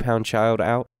 50-pound child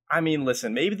out? I mean,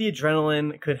 listen, maybe the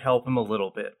adrenaline could help him a little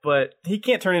bit, but he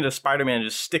can't turn into Spider-Man and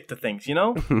just stick to things, you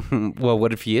know? Well,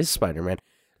 what if he is Spider-Man?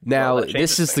 Now, Well,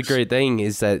 this is the great thing,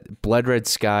 is that Blood Red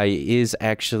Sky is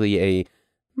actually a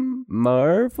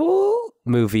Marvel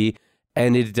movie,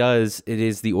 and it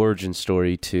is the origin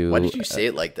story to... Why did you say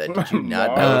it like that? Did you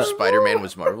not know Spider-Man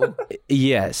was Marvel?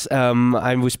 Yes,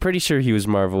 I was pretty sure he was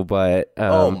Marvel, but...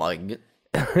 oh my god.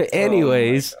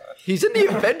 Anyways... He's in the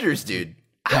Avengers, dude.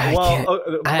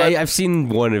 I've seen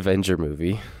one Avenger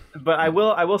movie. But I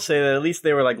will say that at least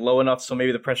they were like low enough so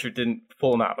maybe the pressure didn't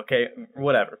pull him out, okay?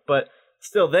 Whatever. But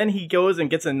still, then he goes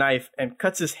and gets a knife and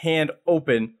cuts his hand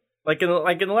open, like in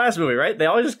the last movie, right? They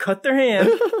all just cut their hand.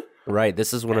 Right,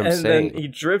 this is what I'm saying. And then he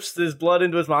drips his blood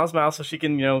into his mom's mouth so she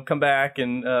can, come back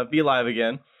and be alive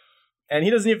again. And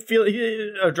he doesn't even feel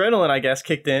adrenaline, I guess,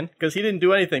 kicked in because he didn't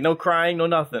do anything. No crying, no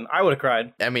nothing. I would have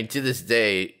cried. I mean, to this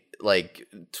day, like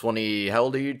how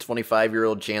old are you?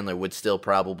 25-year-old Chandler would still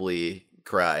probably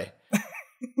cry.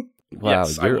 Wow,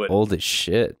 Yes, you're old as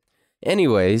shit.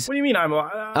 Anyways, What do you mean?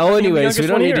 anyways, we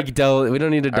don't need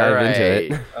to dive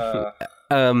into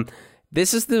it.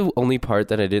 This is the only part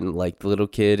that I didn't like, the little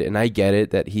kid, and I get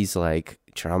it that he's like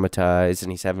traumatized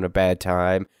and he's having a bad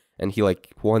time and he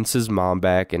like wants his mom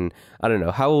back, and I don't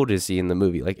know, how old is he in the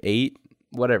movie? Like 8,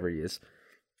 whatever he is.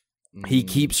 He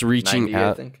keeps reaching 90,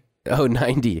 out. I think. Oh,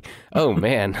 90. Oh,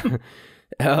 man.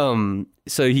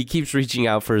 So he keeps reaching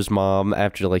out for his mom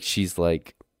after like she's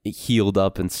like healed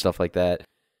up and stuff like that.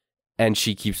 And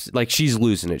she keeps like, she's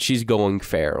losing it. She's going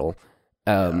feral.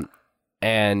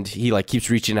 And he like keeps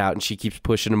reaching out and she keeps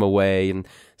pushing him away. And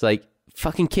it's like,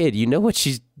 fucking kid, you know what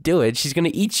she's doing. She's going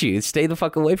to eat you. Stay the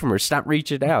fuck away from her. Stop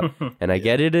reaching out. And I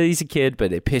get it. He's a kid,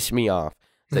 but it pissed me off.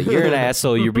 So you're an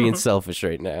asshole. You're being selfish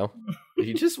right now.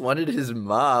 He just wanted his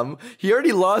mom. He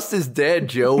already lost his dad,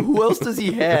 Joe. Who else does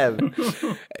he have?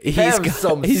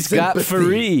 He's got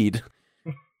Farid.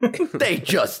 They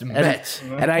just met.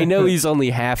 And I know he's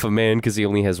only half a man because he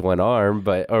only has one arm,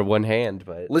 or one hand.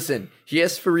 But listen, he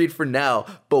has Farid for now,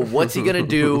 but what's he gonna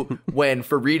do when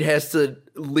Farid has to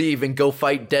leave and go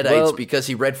fight Deadites because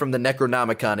he read from the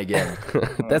Necronomicon again?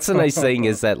 That's a nice thing,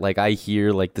 is that like I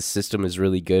hear like the system is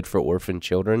really good for orphan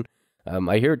children.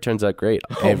 I hear it turns out great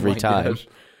every time. Gosh.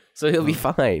 So he'll be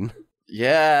fine.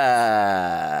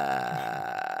 Yeah.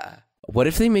 What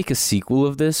if they make a sequel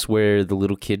of this where the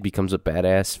little kid becomes a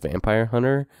badass vampire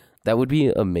hunter? That would be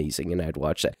amazing, and I'd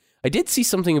watch that. I did see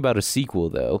something about a sequel,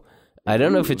 though. I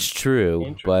don't know if it's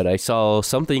true, but I saw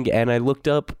something and I looked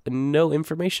up no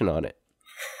information on it.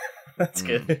 That's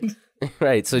good.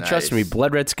 Right, so trust me, Nice.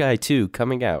 Blood Red Sky 2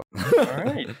 coming out. All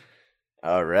right.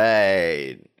 All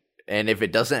right. And if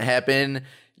it doesn't happen,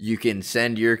 you can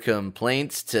send your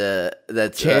complaints to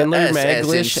that's Chandler S as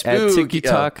in Maglish at spooky-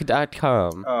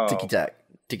 TikTok.com. Oh. Tiki-tack.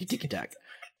 Tiki-tack.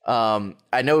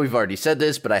 I know we've already said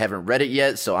this, but I haven't read it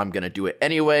yet, so I'm going to do it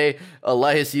anyway.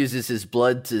 Elias uses his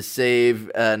blood to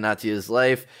save Natia's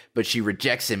life, but she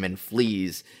rejects him and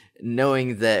flees,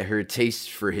 knowing that her taste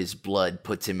for his blood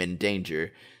puts him in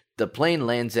danger. The plane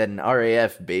lands at an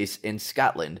RAF base in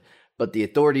Scotland, but the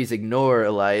authorities ignore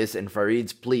Elias and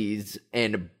Farid's pleas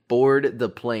and board the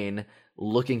plane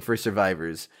looking for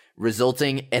survivors,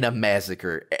 resulting in a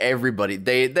massacre. Everybody,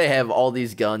 they have all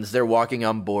these guns. They're walking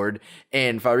on board,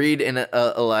 and Farid and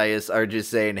Elias are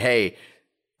just saying, hey,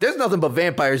 there's nothing but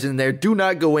vampires in there. Do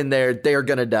not go in there. They are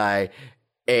going to die.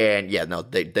 And yeah, no,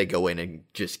 they go in and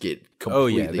just get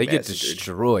completely They get massacred.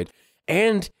 destroyed.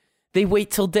 And they wait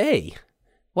till day.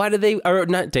 Why do they, or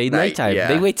not day, Night, nighttime. yeah.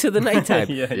 They wait till the nighttime.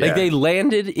 Yeah. Like they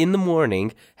landed in the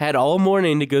morning, had all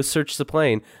morning to go search the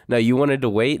plane. Now you wanted to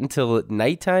wait until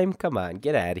nighttime? Come on,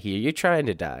 get out of here. You're trying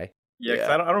to die. Yeah, 'cause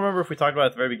Yeah. I don't remember if we talked about it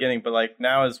at the very beginning, but like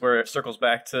now is where it circles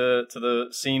back to the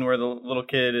scene where the little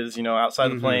kid is, outside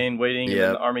the plane waiting, and then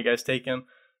Yep. the army guys take him,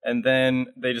 and then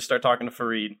they just start talking to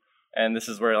Farid, and this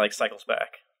is where it like cycles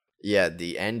back. Yeah,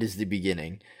 the end is the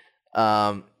beginning.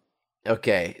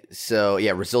 Okay, so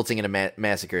yeah, resulting in a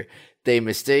massacre. They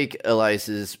mistake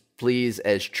Elias's pleas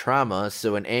as trauma,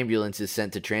 so an ambulance is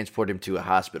sent to transport him to a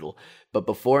hospital. But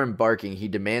before embarking, he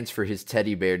demands for his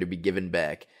teddy bear to be given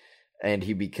back, and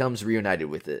he becomes reunited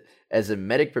with it. As a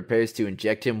medic prepares to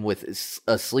inject him with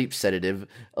a sleep sedative,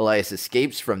 Elias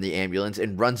escapes from the ambulance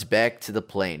and runs back to the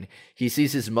plane. He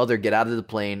sees his mother get out of the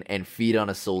plane and feed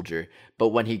on a soldier, but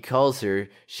when he calls her,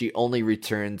 she only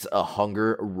returns a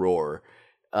hunger roar.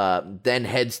 Then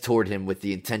heads toward him with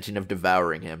the intention of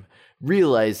devouring him.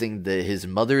 Realizing that his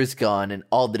mother is gone and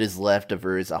all that is left of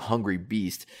her is a hungry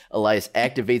beast, Elias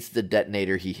activates the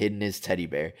detonator he hid in his teddy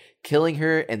bear, killing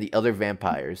her and the other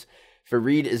vampires.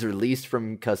 Farid is released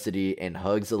from custody and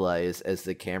hugs Elias as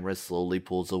the camera slowly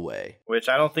pulls away. Which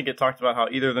I don't think it talked about how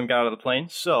either of them got out of the plane.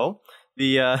 So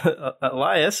the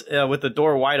Elias, with the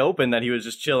door wide open that he was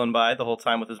just chilling by the whole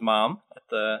time with his mom at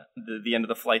the end of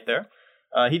the flight there.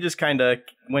 He just kind of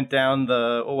went down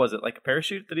what was it, like a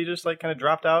parachute that he just like kind of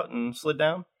dropped out and slid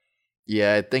down?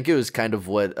 Yeah, I think it was kind of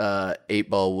what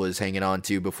 8-Ball was hanging on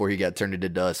to before he got turned into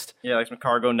dust. Yeah, like some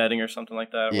cargo netting or something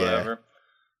like that, Yeah. whatever.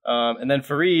 And then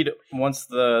Farid, once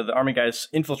the army guys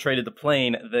infiltrated the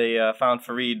plane, they found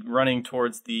Farid running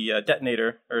towards the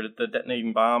detonator, or the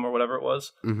detonating bomb or whatever it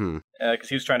was, Mm-hmm. because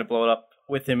he was trying to blow it up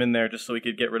with him in there just so he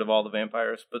could get rid of all the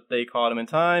vampires. But they caught him in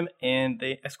time, and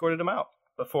they escorted him out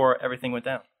before everything went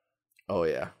down. Oh,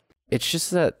 yeah. It's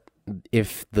just that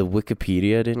if the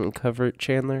Wikipedia didn't cover it,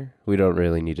 Chandler, we don't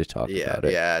really need to talk Yeah, about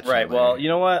it. yeah. Right, Chandler. well, you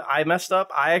know what? I messed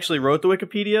up. I actually wrote the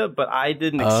Wikipedia, but I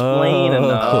didn't explain Oh.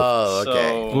 enough. Oh, okay.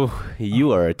 So, Ooh,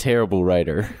 you are a terrible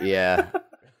writer. Yeah.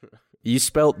 You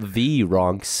spelt the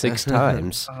wrong 6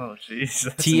 times. oh, jeez.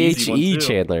 that's an easy one, T-H-E, too.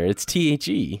 Chandler. It's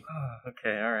T-H-E. Oh,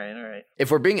 okay, all right. If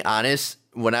we're being honest,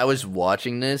 when I was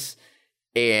watching this,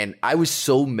 and I was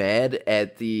so mad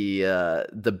at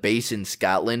the base in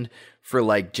Scotland for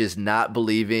like just not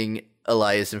believing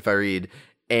Elias and Farid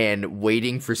and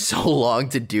waiting for so long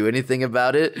to do anything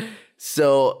about it.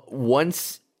 So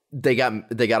once they got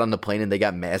on the plane and they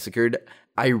got massacred,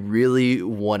 I really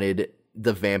wanted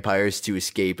the vampires to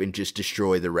escape and just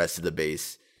destroy the rest of the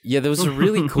base. Yeah, there was a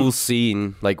really cool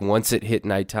scene, like once it hit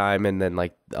nighttime and then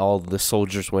like all the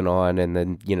soldiers went on and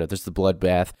then, there's the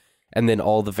bloodbath and then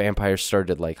all the vampires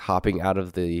started like hopping out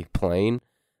of the plane.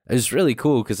 It was really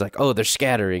cool because like, oh, they're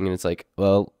scattering and it's like,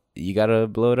 well, you gotta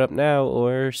blow it up now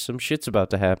or some shit's about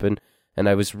to happen. And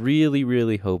I was really,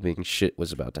 really hoping shit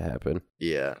was about to happen.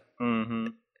 Yeah. Mm-hmm.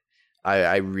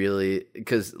 I really,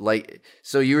 because like,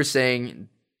 so you were saying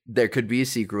there could be a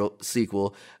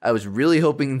sequel. I was really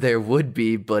hoping there would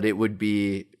be, but it would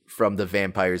be from the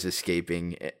vampires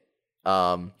escaping.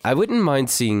 I wouldn't mind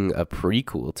seeing a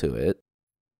prequel to it.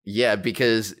 Yeah,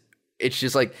 because it's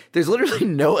just like there's literally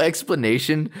no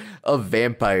explanation of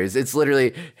vampires. It's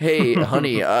literally, hey,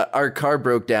 honey, our car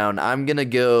broke down. I'm gonna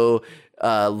go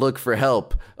look for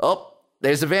help. Oh,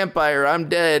 there's a vampire. I'm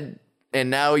dead, and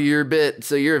now you're bit,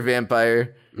 so you're a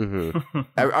vampire. Mm-hmm.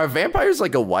 Are vampires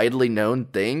like a widely known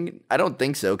thing? I don't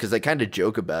think so, because they kind of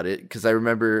joke about it. Because I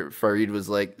remember Farid was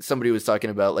like, somebody was talking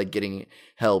about like getting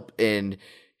help, and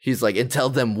he's like, and tell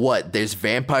them what? There's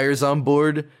vampires on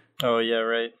board. Oh, yeah,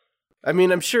 right. I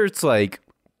mean, I'm sure it's like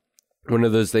one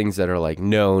of those things that are like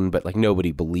known, but like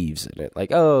nobody believes in it.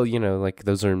 Like, oh, like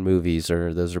those are movies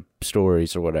or those are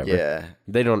stories or whatever. Yeah.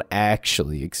 They don't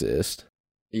actually exist.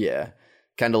 Yeah.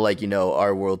 Kind of like,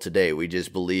 our world today. We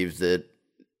just believe that,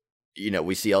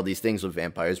 we see all these things with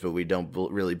vampires, but we don't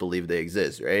really believe they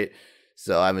exist, right?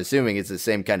 So I'm assuming it's the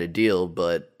same kind of deal,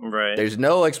 but there's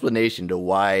no explanation to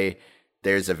why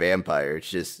there's a vampire. It's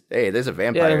just, hey, there's a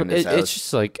vampire in this house. It's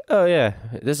just like, oh yeah,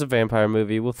 this is a vampire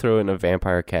movie. We'll throw in a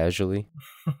vampire casually.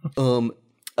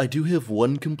 I do have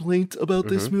one complaint about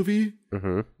this movie.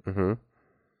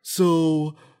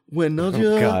 So when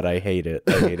Nadia... Oh God, I hate it.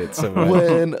 I hate it so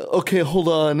much. Okay, hold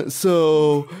on.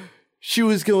 So she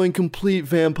was going complete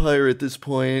vampire at this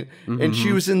point, and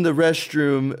she was in the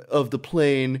restroom of the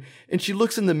plane, and she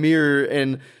looks in the mirror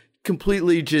and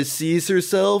completely just sees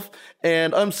herself.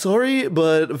 And I'm sorry,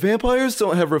 but vampires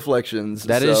don't have reflections.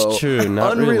 That is true.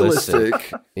 Not unrealistic.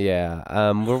 Realistic.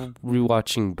 Yeah. We're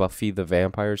rewatching Buffy the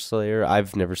Vampire Slayer.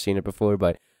 I've never seen it before,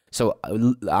 but so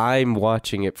I'm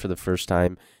watching it for the first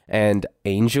time, and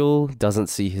Angel doesn't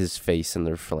see his face in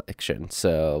the reflection.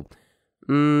 So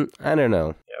I don't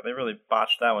know. Yeah, they really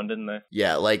botched that one, didn't they?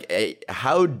 Yeah, like,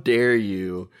 how dare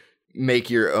you make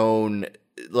your own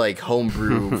like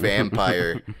homebrew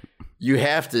vampire? You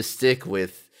have to stick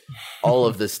with all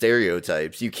of the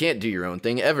stereotypes. You can't do your own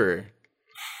thing ever.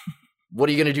 What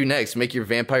are you going to do next? Make your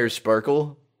vampire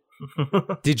sparkle?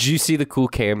 Did you see the cool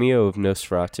cameo of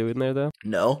Nosferatu in there, though?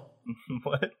 No.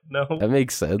 What? No. That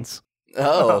makes sense.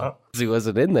 Oh. He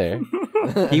wasn't in there.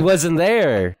 He wasn't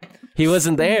there. He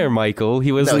wasn't there, Michael.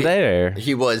 He wasn't there.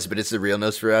 He was, but it's the real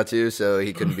Nosferatu, so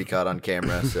he couldn't be caught on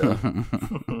camera. So,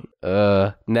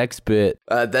 next bit.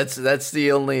 That's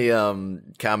the only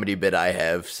comedy bit I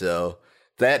have. So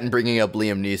that and bringing up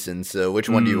Liam Neeson. So which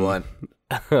one do you want?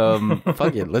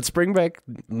 Fuck it. Let's bring back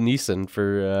Neeson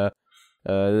for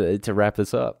to wrap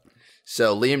this up.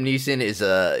 So Liam Neeson is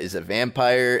a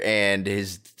vampire, and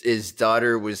his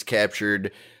daughter was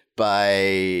captured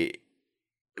by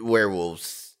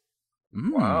werewolves.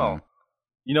 Wow.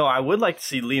 I would like to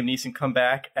see Liam Neeson come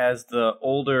back as the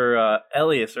older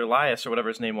Elias or Elias or whatever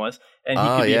his name was, and he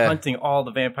could be hunting all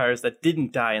the vampires that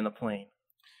didn't die in the plane.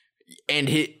 And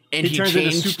he turns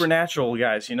into supernatural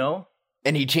guys,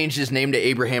 And he changed his name to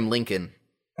Abraham Lincoln.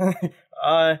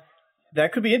 That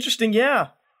could be interesting, yeah.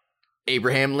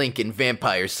 Abraham Lincoln,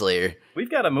 Vampire Slayer. We've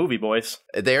got a movie, boys.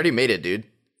 They already made it, dude.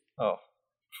 Oh.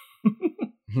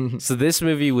 So this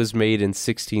movie was made in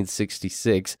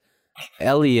 1666.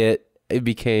 Elliot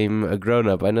became a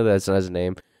grown-up. I know that's not his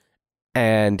name.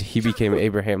 And he became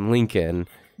Abraham Lincoln.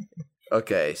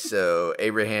 Okay, so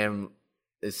they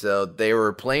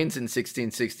were planes in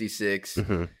 1666.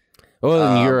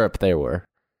 Well, in Europe they were.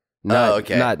 Not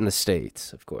in the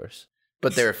States, of course.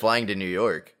 But they were flying to New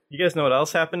York. You guys know what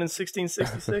else happened in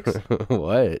 1666?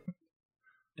 What?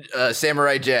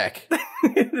 Samurai Jack.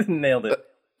 Nailed it.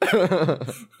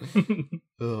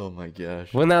 Oh my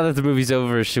gosh. Well, now that the movie's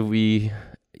over, should we...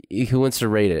 Who wants to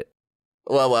rate it?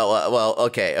 Well,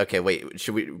 okay, wait.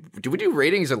 Do we do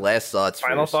ratings or last thoughts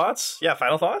Final first? thoughts? Yeah,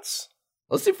 final thoughts?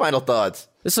 Let's do final thoughts.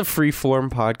 This is a free-form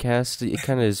podcast. It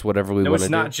kind of is whatever we want to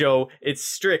do. No, it's not, Joe. It's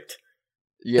strict.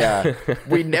 Yeah.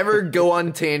 We never go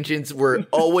on tangents. We're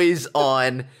always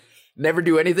on. Never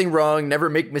do anything wrong. Never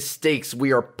make mistakes.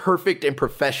 We are perfect and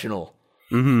professional.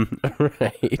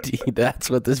 Right. That's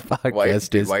what this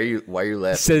podcast is. Why are you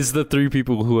laughing? Says the three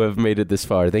people who have made it this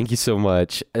far. Thank you so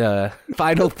much.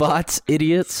 Final thoughts,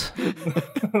 idiots.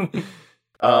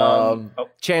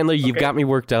 Chandler, you've got me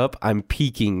worked up. I'm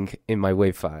peaking in my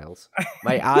WAV files.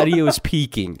 My audio is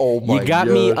peaking. Oh my You got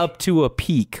me up to a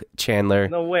peak, Chandler.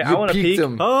 No way. I want to peak.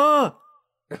 Oh!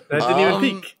 That didn't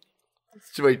even peak.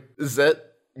 Wait, is that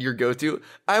your go-to?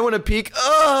 I want to peek.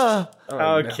 Oh,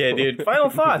 okay, no. Dude. Final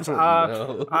thoughts.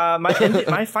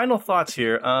 My final thoughts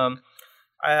here.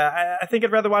 I think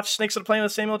I'd rather watch Snakes on a Plane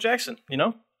with Samuel Jackson.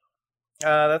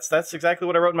 That's exactly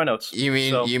what I wrote in my notes. You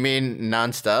mean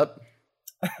nonstop?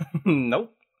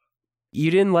 Nope.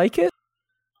 You didn't like it?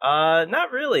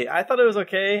 Not really. I thought it was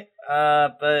okay.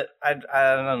 But I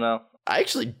don't know. I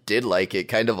actually did like it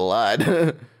kind of a lot.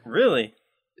 Really?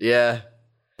 Yeah.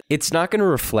 It's not going to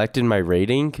reflect in my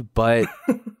rating, but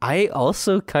I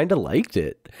also kind of liked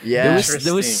it. Yeah.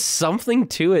 There was something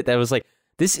to it that was like,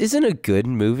 this isn't a good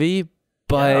movie,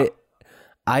 but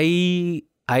I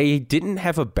didn't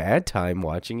have a bad time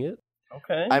watching it.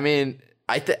 Okay. I mean,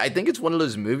 I think it's one of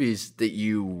those movies that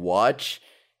you watch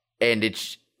and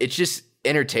it's just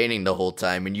entertaining the whole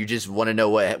time and you just want to know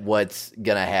what's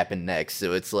going to happen next.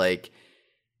 So it's like,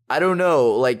 I don't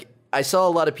know, like I saw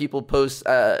a lot of people post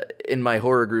in my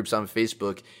horror groups on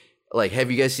Facebook Like,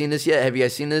 have you guys seen this yet? Have you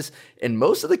guys seen this? And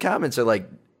most of the comments are like,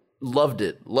 loved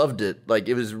it. Like,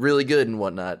 it was really good and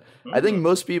whatnot. I think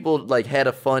most people like had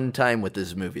a fun time with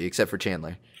this movie, except for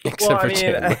Chandler. Except for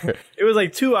Chandler. It was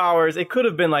like 2 hours. It could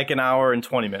have been like an hour and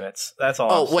 20 minutes. That's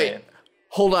all I'm saying.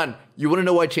 Hold on. You want to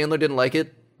know why Chandler didn't like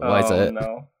it? Why is that?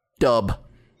 No. Dub.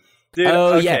 Dude,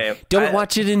 Oh, okay. yeah. Don't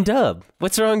watch it in dub.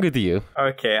 What's wrong with you?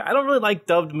 Okay, I don't really like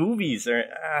dubbed movies. Or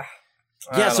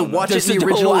Yeah, so watch it in the Don't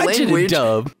original watch it in language.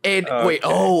 dub. And wait,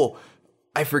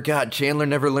 I forgot. Chandler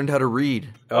never learned how to read.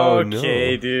 Oh, no.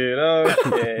 Okay, dude.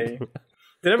 Okay.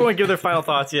 Did everyone give their final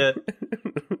thoughts yet?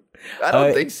 I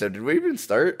don't think so. Did we even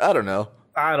start? I don't know.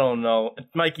 I don't know.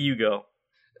 Mikey, you go.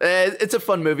 It's a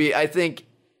fun movie. I think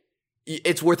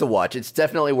it's worth a watch. It's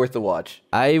definitely worth a watch.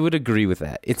 I would agree with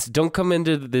that. Don't come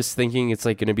into this thinking it's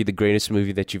like going to be the greatest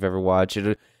movie that you've ever watched.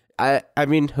 I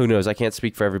mean, who knows? I can't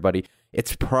speak for everybody.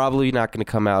 It's probably not going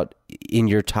to come out in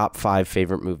your top 5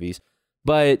 favorite movies.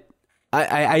 But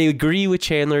I agree with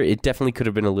Chandler. It definitely could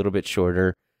have been a little bit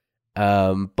shorter.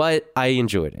 But I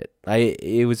enjoyed it.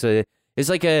 It's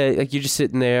like you're just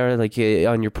sitting there like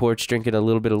on your porch drinking a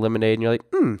little bit of lemonade and you're like,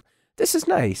 this is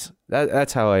nice.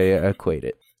 That's how I equate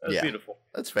it. That's beautiful.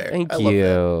 That's fair. Thank I love you.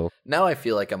 that. Now I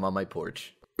feel like I'm on my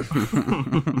porch.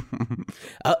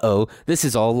 Uh-oh, this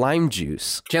is all lime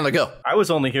juice. Chandler, go. I was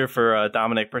only here for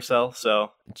Dominic Purcell,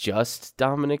 so Just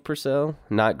Dominic Purcell,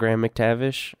 not Graham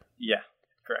McTavish? yeah,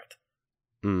 correct.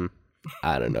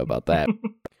 I don't know about that.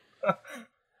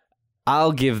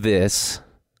 I'm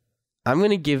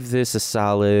going to give this a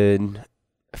solid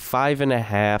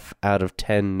 5.5 out of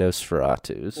 10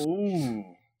 Nosferatus. Ooh.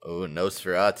 Oh,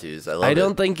 Nosferatus. I love it. I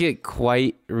don't think it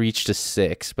quite reached a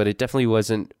 6, but it definitely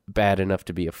wasn't bad enough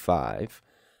to be a 5.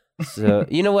 So,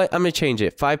 you know what? I'm going to change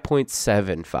it.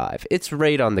 5.75. It's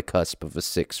right on the cusp of a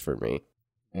 6 for me.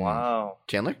 Wow.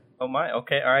 Chandler? Oh my.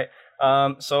 Okay. All right.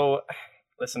 So,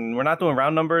 listen, we're not doing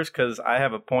round numbers because I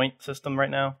have a point system right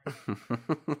now.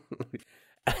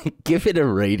 Give it a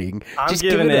rating. I'm Just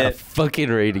giving give it a it- fucking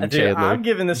rating, Dude, Chandler. I'm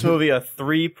giving this movie a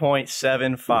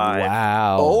 3.75.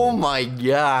 Wow. Oh my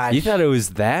gosh. You thought it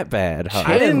was that bad, huh?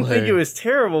 I didn't Chandler. think it was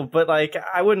terrible, but like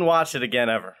I wouldn't watch it again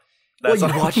ever. Well,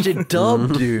 That's you all. watched it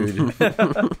dubbed, dude.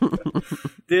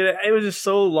 Dude, it was just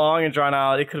so long and drawn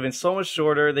out. It could have been so much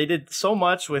shorter. They did so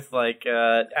much with like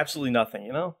absolutely nothing,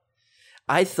 you know?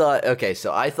 I thought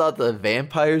the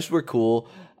vampires were cool.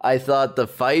 I thought the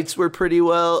fights were pretty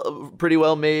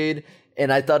well made,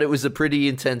 and I thought it was a pretty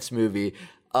intense movie.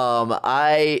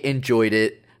 I enjoyed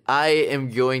it. I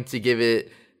am going to give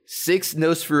it 6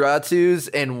 Nosferatus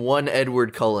and 1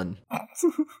 Edward Cullen.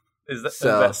 Is that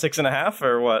So- 6.5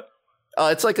 or what?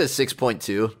 It's like a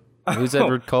 6.2. Who's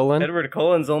Edward Cullen? Edward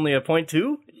Cullen's only a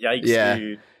 0.2? Yikes, Yeah.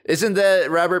 dude. Isn't that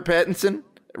Robert Pattinson?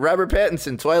 Robert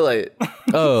Pattinson, Twilight.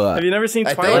 Oh, Have you never seen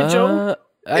I Twilight, think- Joe?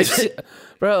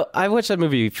 Bro, I watched that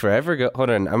movie forever ago. Hold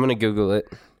on, I'm gonna Google it.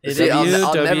 See, I'll never-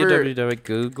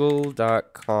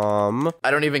 www.google.com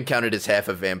I don't even count it as half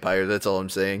a vampire. That's all I'm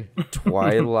saying.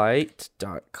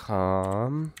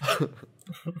 twilight.com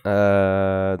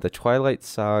The Twilight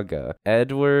Saga.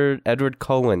 Edward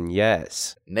Cullen,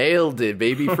 yes. Nailed it,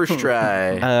 baby. First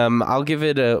try. I'll give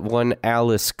it a 1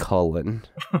 Alice Cullen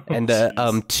and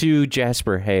 2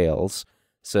 Jasper Hales.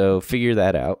 So figure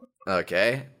that out.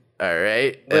 Okay. All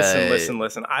right.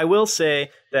 Listen. I will say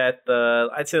that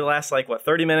I'd say the last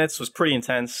 30 minutes was pretty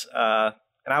intense, and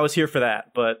I was here for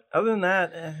that. But other than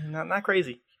that, not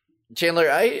crazy. Chandler,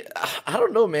 I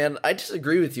don't know, man. I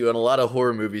disagree with you on a lot of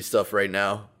horror movie stuff right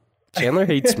now. Chandler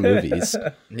hates movies.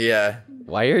 Yeah.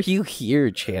 Why are you here,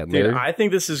 Chandler? Dude, I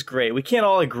think this is great. We can't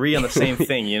all agree on the same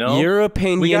thing, you know? Your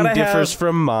opinion gotta differs have-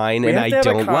 from mine, we and have I to have a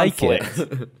don't like it.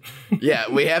 conflict. Yeah,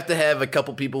 we have to have a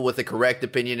couple people with a correct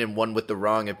opinion and one with the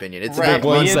wrong opinion. It's Right, a big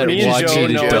ones me that and watch Joe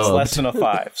it know it's dubbed. less than a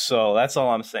 5, so that's all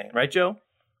I'm saying. Right, Joe?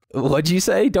 What'd you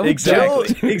say? Don't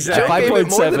Exactly. Joe, Exactly. Joe gave it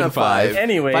more than a 5.75. five.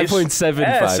 Anyways, 5.75,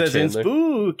 S as in Chandler.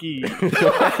 spooky.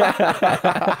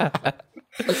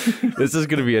 This is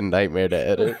gonna be a nightmare to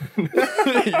edit.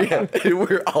 Yeah,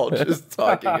 we're all just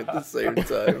talking at the same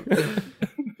time.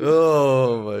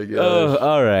 Oh my god. Oh,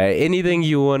 all right. Anything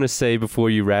you want to say before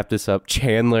you wrap this up,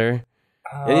 Chandler?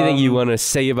 Anything you want to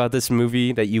say about this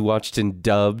movie that you watched and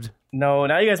dubbed? No,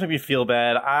 now you guys make me feel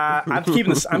bad. I'm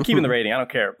keeping this. I'm keeping the rating. I don't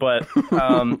care. But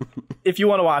if you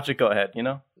want to watch it, go ahead. You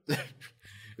know.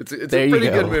 It's There a you pretty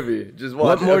go. good movie. Just watch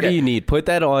What it. more Okay. do you need? Put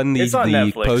that on the It's on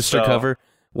Netflix, poster so- cover.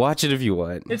 Watch it if you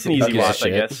want. It's an easy Okay, watch, I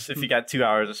shit. guess, if you got 2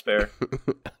 hours to spare.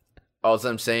 All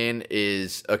I'm saying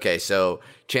is, okay, so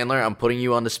Chandler, I'm putting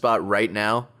you on the spot right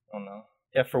now. Oh no.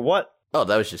 Yeah, for what? Oh,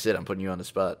 that was just it. I'm putting you on the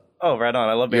spot. Oh, right on.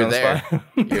 I love being You're on the there. spot.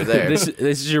 You're there. This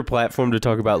is your platform to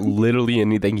talk about literally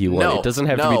anything you want. It doesn't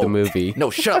have to be the movie. No,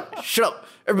 shut up. Shut up.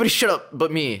 Everybody shut up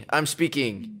but me. I'm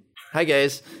speaking. Hi,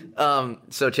 guys.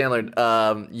 So,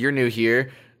 Chandler, you're new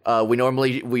here.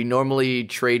 We normally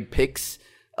trade picks.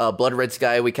 Blood Red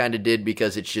Sky we kind of did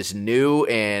because it's just new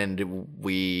and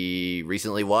we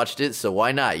recently watched it, so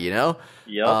why not, you know?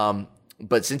 Yep.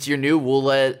 But since you're new, we'll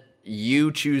let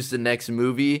you choose the next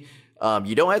movie.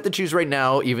 You don't have to choose right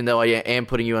now, even though I am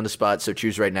putting you on the spot, so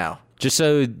choose right now. Just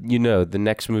so you know, the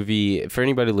next movie, for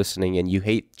anybody listening and you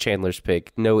hate Chandler's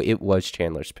pick, no, it was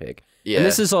Chandler's pick. Yeah. And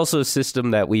this is also a system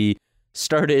that we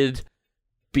started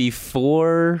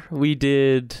before we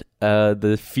did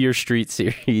the Fear Street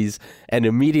series and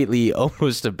immediately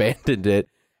almost abandoned it.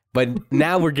 But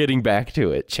now we're getting back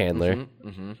to it, Chandler.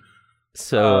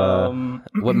 So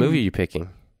what movie are you picking?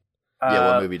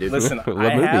 Yeah, what movie, dude? Listen, What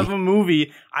I movie? have a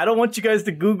movie. I don't want you guys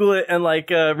to Google it and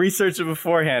research it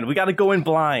beforehand. We got to go in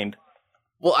blind.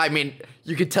 Well, I mean,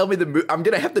 you could tell me the movie. I'm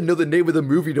going to have to know the name of the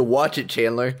movie to watch it,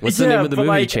 Chandler. What's the name of the but,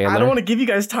 movie, Chandler? I don't want to give you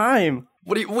guys time.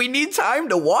 We need time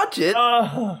to watch it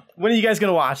When are you guys going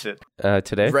to watch it?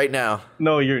 Today? right now.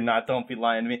 No, you're not. Don't be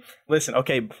lying to me. Listen,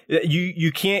 okay,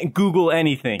 you can't Google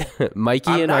anything. Mikey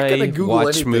I'm and not gonna I Google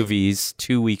watch anything. movies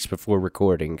 2 weeks before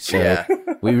recording, so Yeah.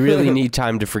 we really need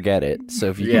time to forget it. So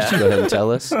if you could just go ahead and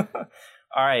tell us. All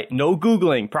right, no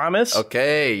Googling. Promise?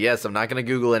 Okay, yes, I'm not going to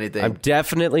Google anything. I'm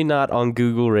definitely not on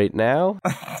Google right now.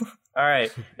 All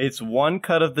right, it's One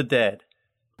Cut of the Dead.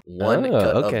 One Oh,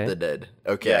 cut okay. of the dead.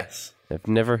 Okay. Yes. I've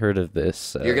never heard of this.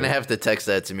 So. You're going to have to text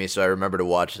that to me so I remember to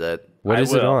watch that. What I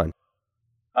is it will. on?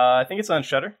 I think it's on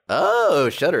Shudder. Oh,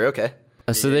 Shudder. Okay.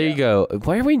 So there you go.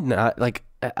 Why are we not like?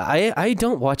 I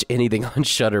don't watch anything on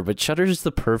Shudder, but Shudder is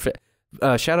the perfect.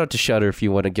 Shout out to Shudder if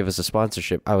you want to give us a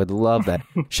sponsorship. I would love that.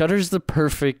 Shudder's the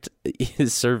perfect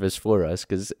service for us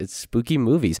because it's spooky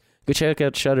movies. Go check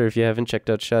out Shudder if you haven't checked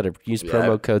out Shudder. Use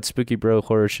promo code SpookyBro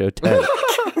Horror Show 10.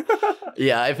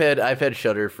 Yeah, I've had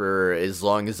Shudder for as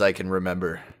long as I can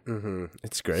remember.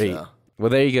 It's great. So. Well,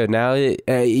 there you go. Now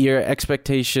your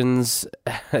expectations,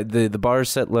 the bar is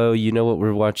set low. You know what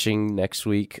we're watching next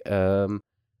week. Anything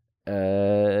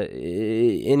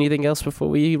else before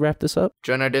we wrap this up?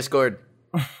 Join our Discord.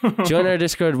 Join our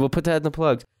Discord. We'll put that in the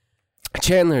plugs.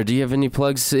 Chandler, do you have any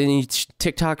plugs? Any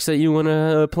TikToks that you want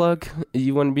to plug?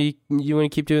 You want to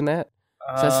keep doing that?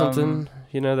 Is that something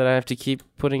that I have to keep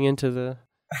putting into the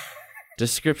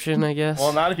description? I guess.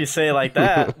 Well, not if you say it like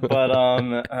that, but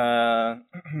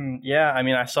yeah. I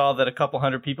mean, I saw that a couple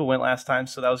hundred people went last time,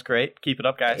 so that was great. Keep it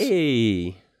up, guys.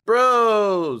 Hey.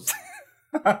 Bros!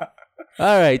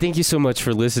 All right, thank you so much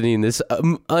for listening to this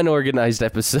unorganized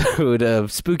episode of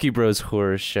Spooky Bros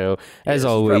Horror Show. As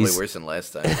always, Probably worse than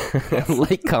last time.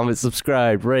 like, comment,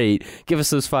 subscribe, rate, give us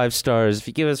those 5 stars. If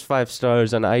you give us 5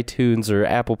 stars on iTunes or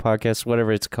Apple Podcasts,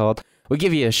 whatever it's called, we'll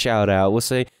give you a shout out. We'll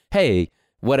say, hey,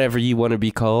 whatever you want to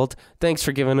be called, thanks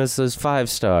for giving us those 5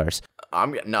 stars.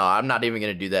 I'm not even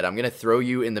going to do that. I'm going to throw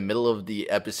you in the middle of the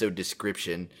episode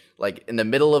description. Like, in the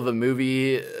middle of a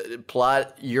movie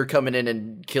plot, you're coming in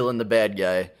and killing the bad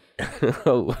guy.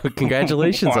 Oh,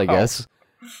 congratulations, I guess.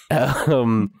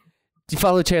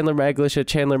 Follow Chandler Maglish at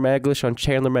Chandler Maglish on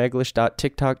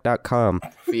chandlermaglish.tiktok.com.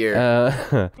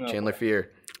 Fear. Chandler Fear.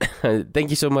 Thank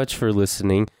you so much for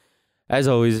listening. As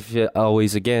always, as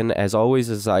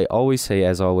I always say,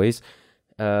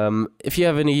 if you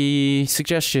have any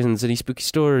suggestions, any spooky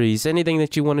stories, anything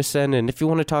that you want to send in, if you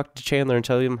want to talk to Chandler and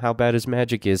tell him how bad his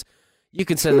magic is, you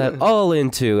can send that all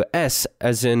into S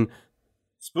as in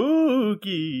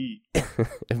Spooky.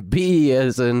 B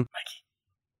as in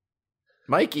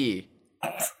Mikey.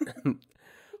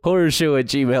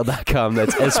 horrorshow@gmail.com.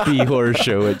 That's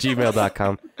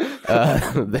sbhorrorshow@gmail.com.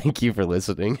 Thank you for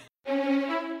listening.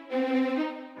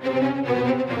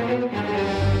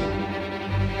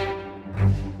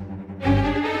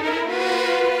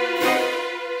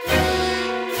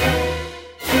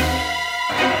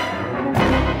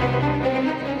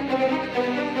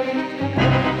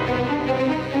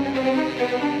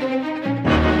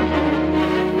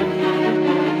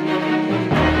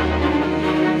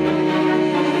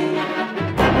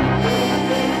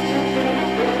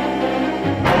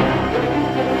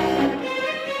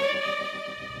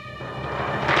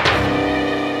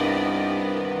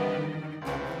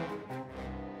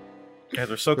 Guys,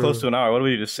 we're so close to an hour. What do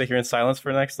we do? Just sit here in silence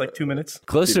for the next 2 minutes?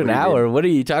 Close to an what do you hour? What are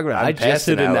you talking about? I'm I just past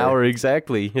did an an hour. hour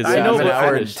exactly. I know, an but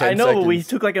hour and 10 we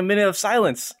seconds. took a minute of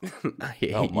silence. I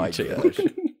hate Oh my you, Chandler. gosh.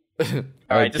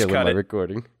 All right, just cut my it.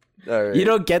 recording. All right. You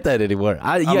don't get that anymore.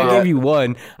 I out. gave you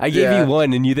one. I gave Yeah. you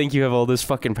one, and you think you have all this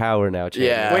fucking power now,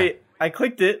 Chandler. Yeah. Wait, I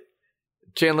clicked it.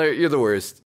 Chandler, you're the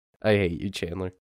worst. I hate you, Chandler.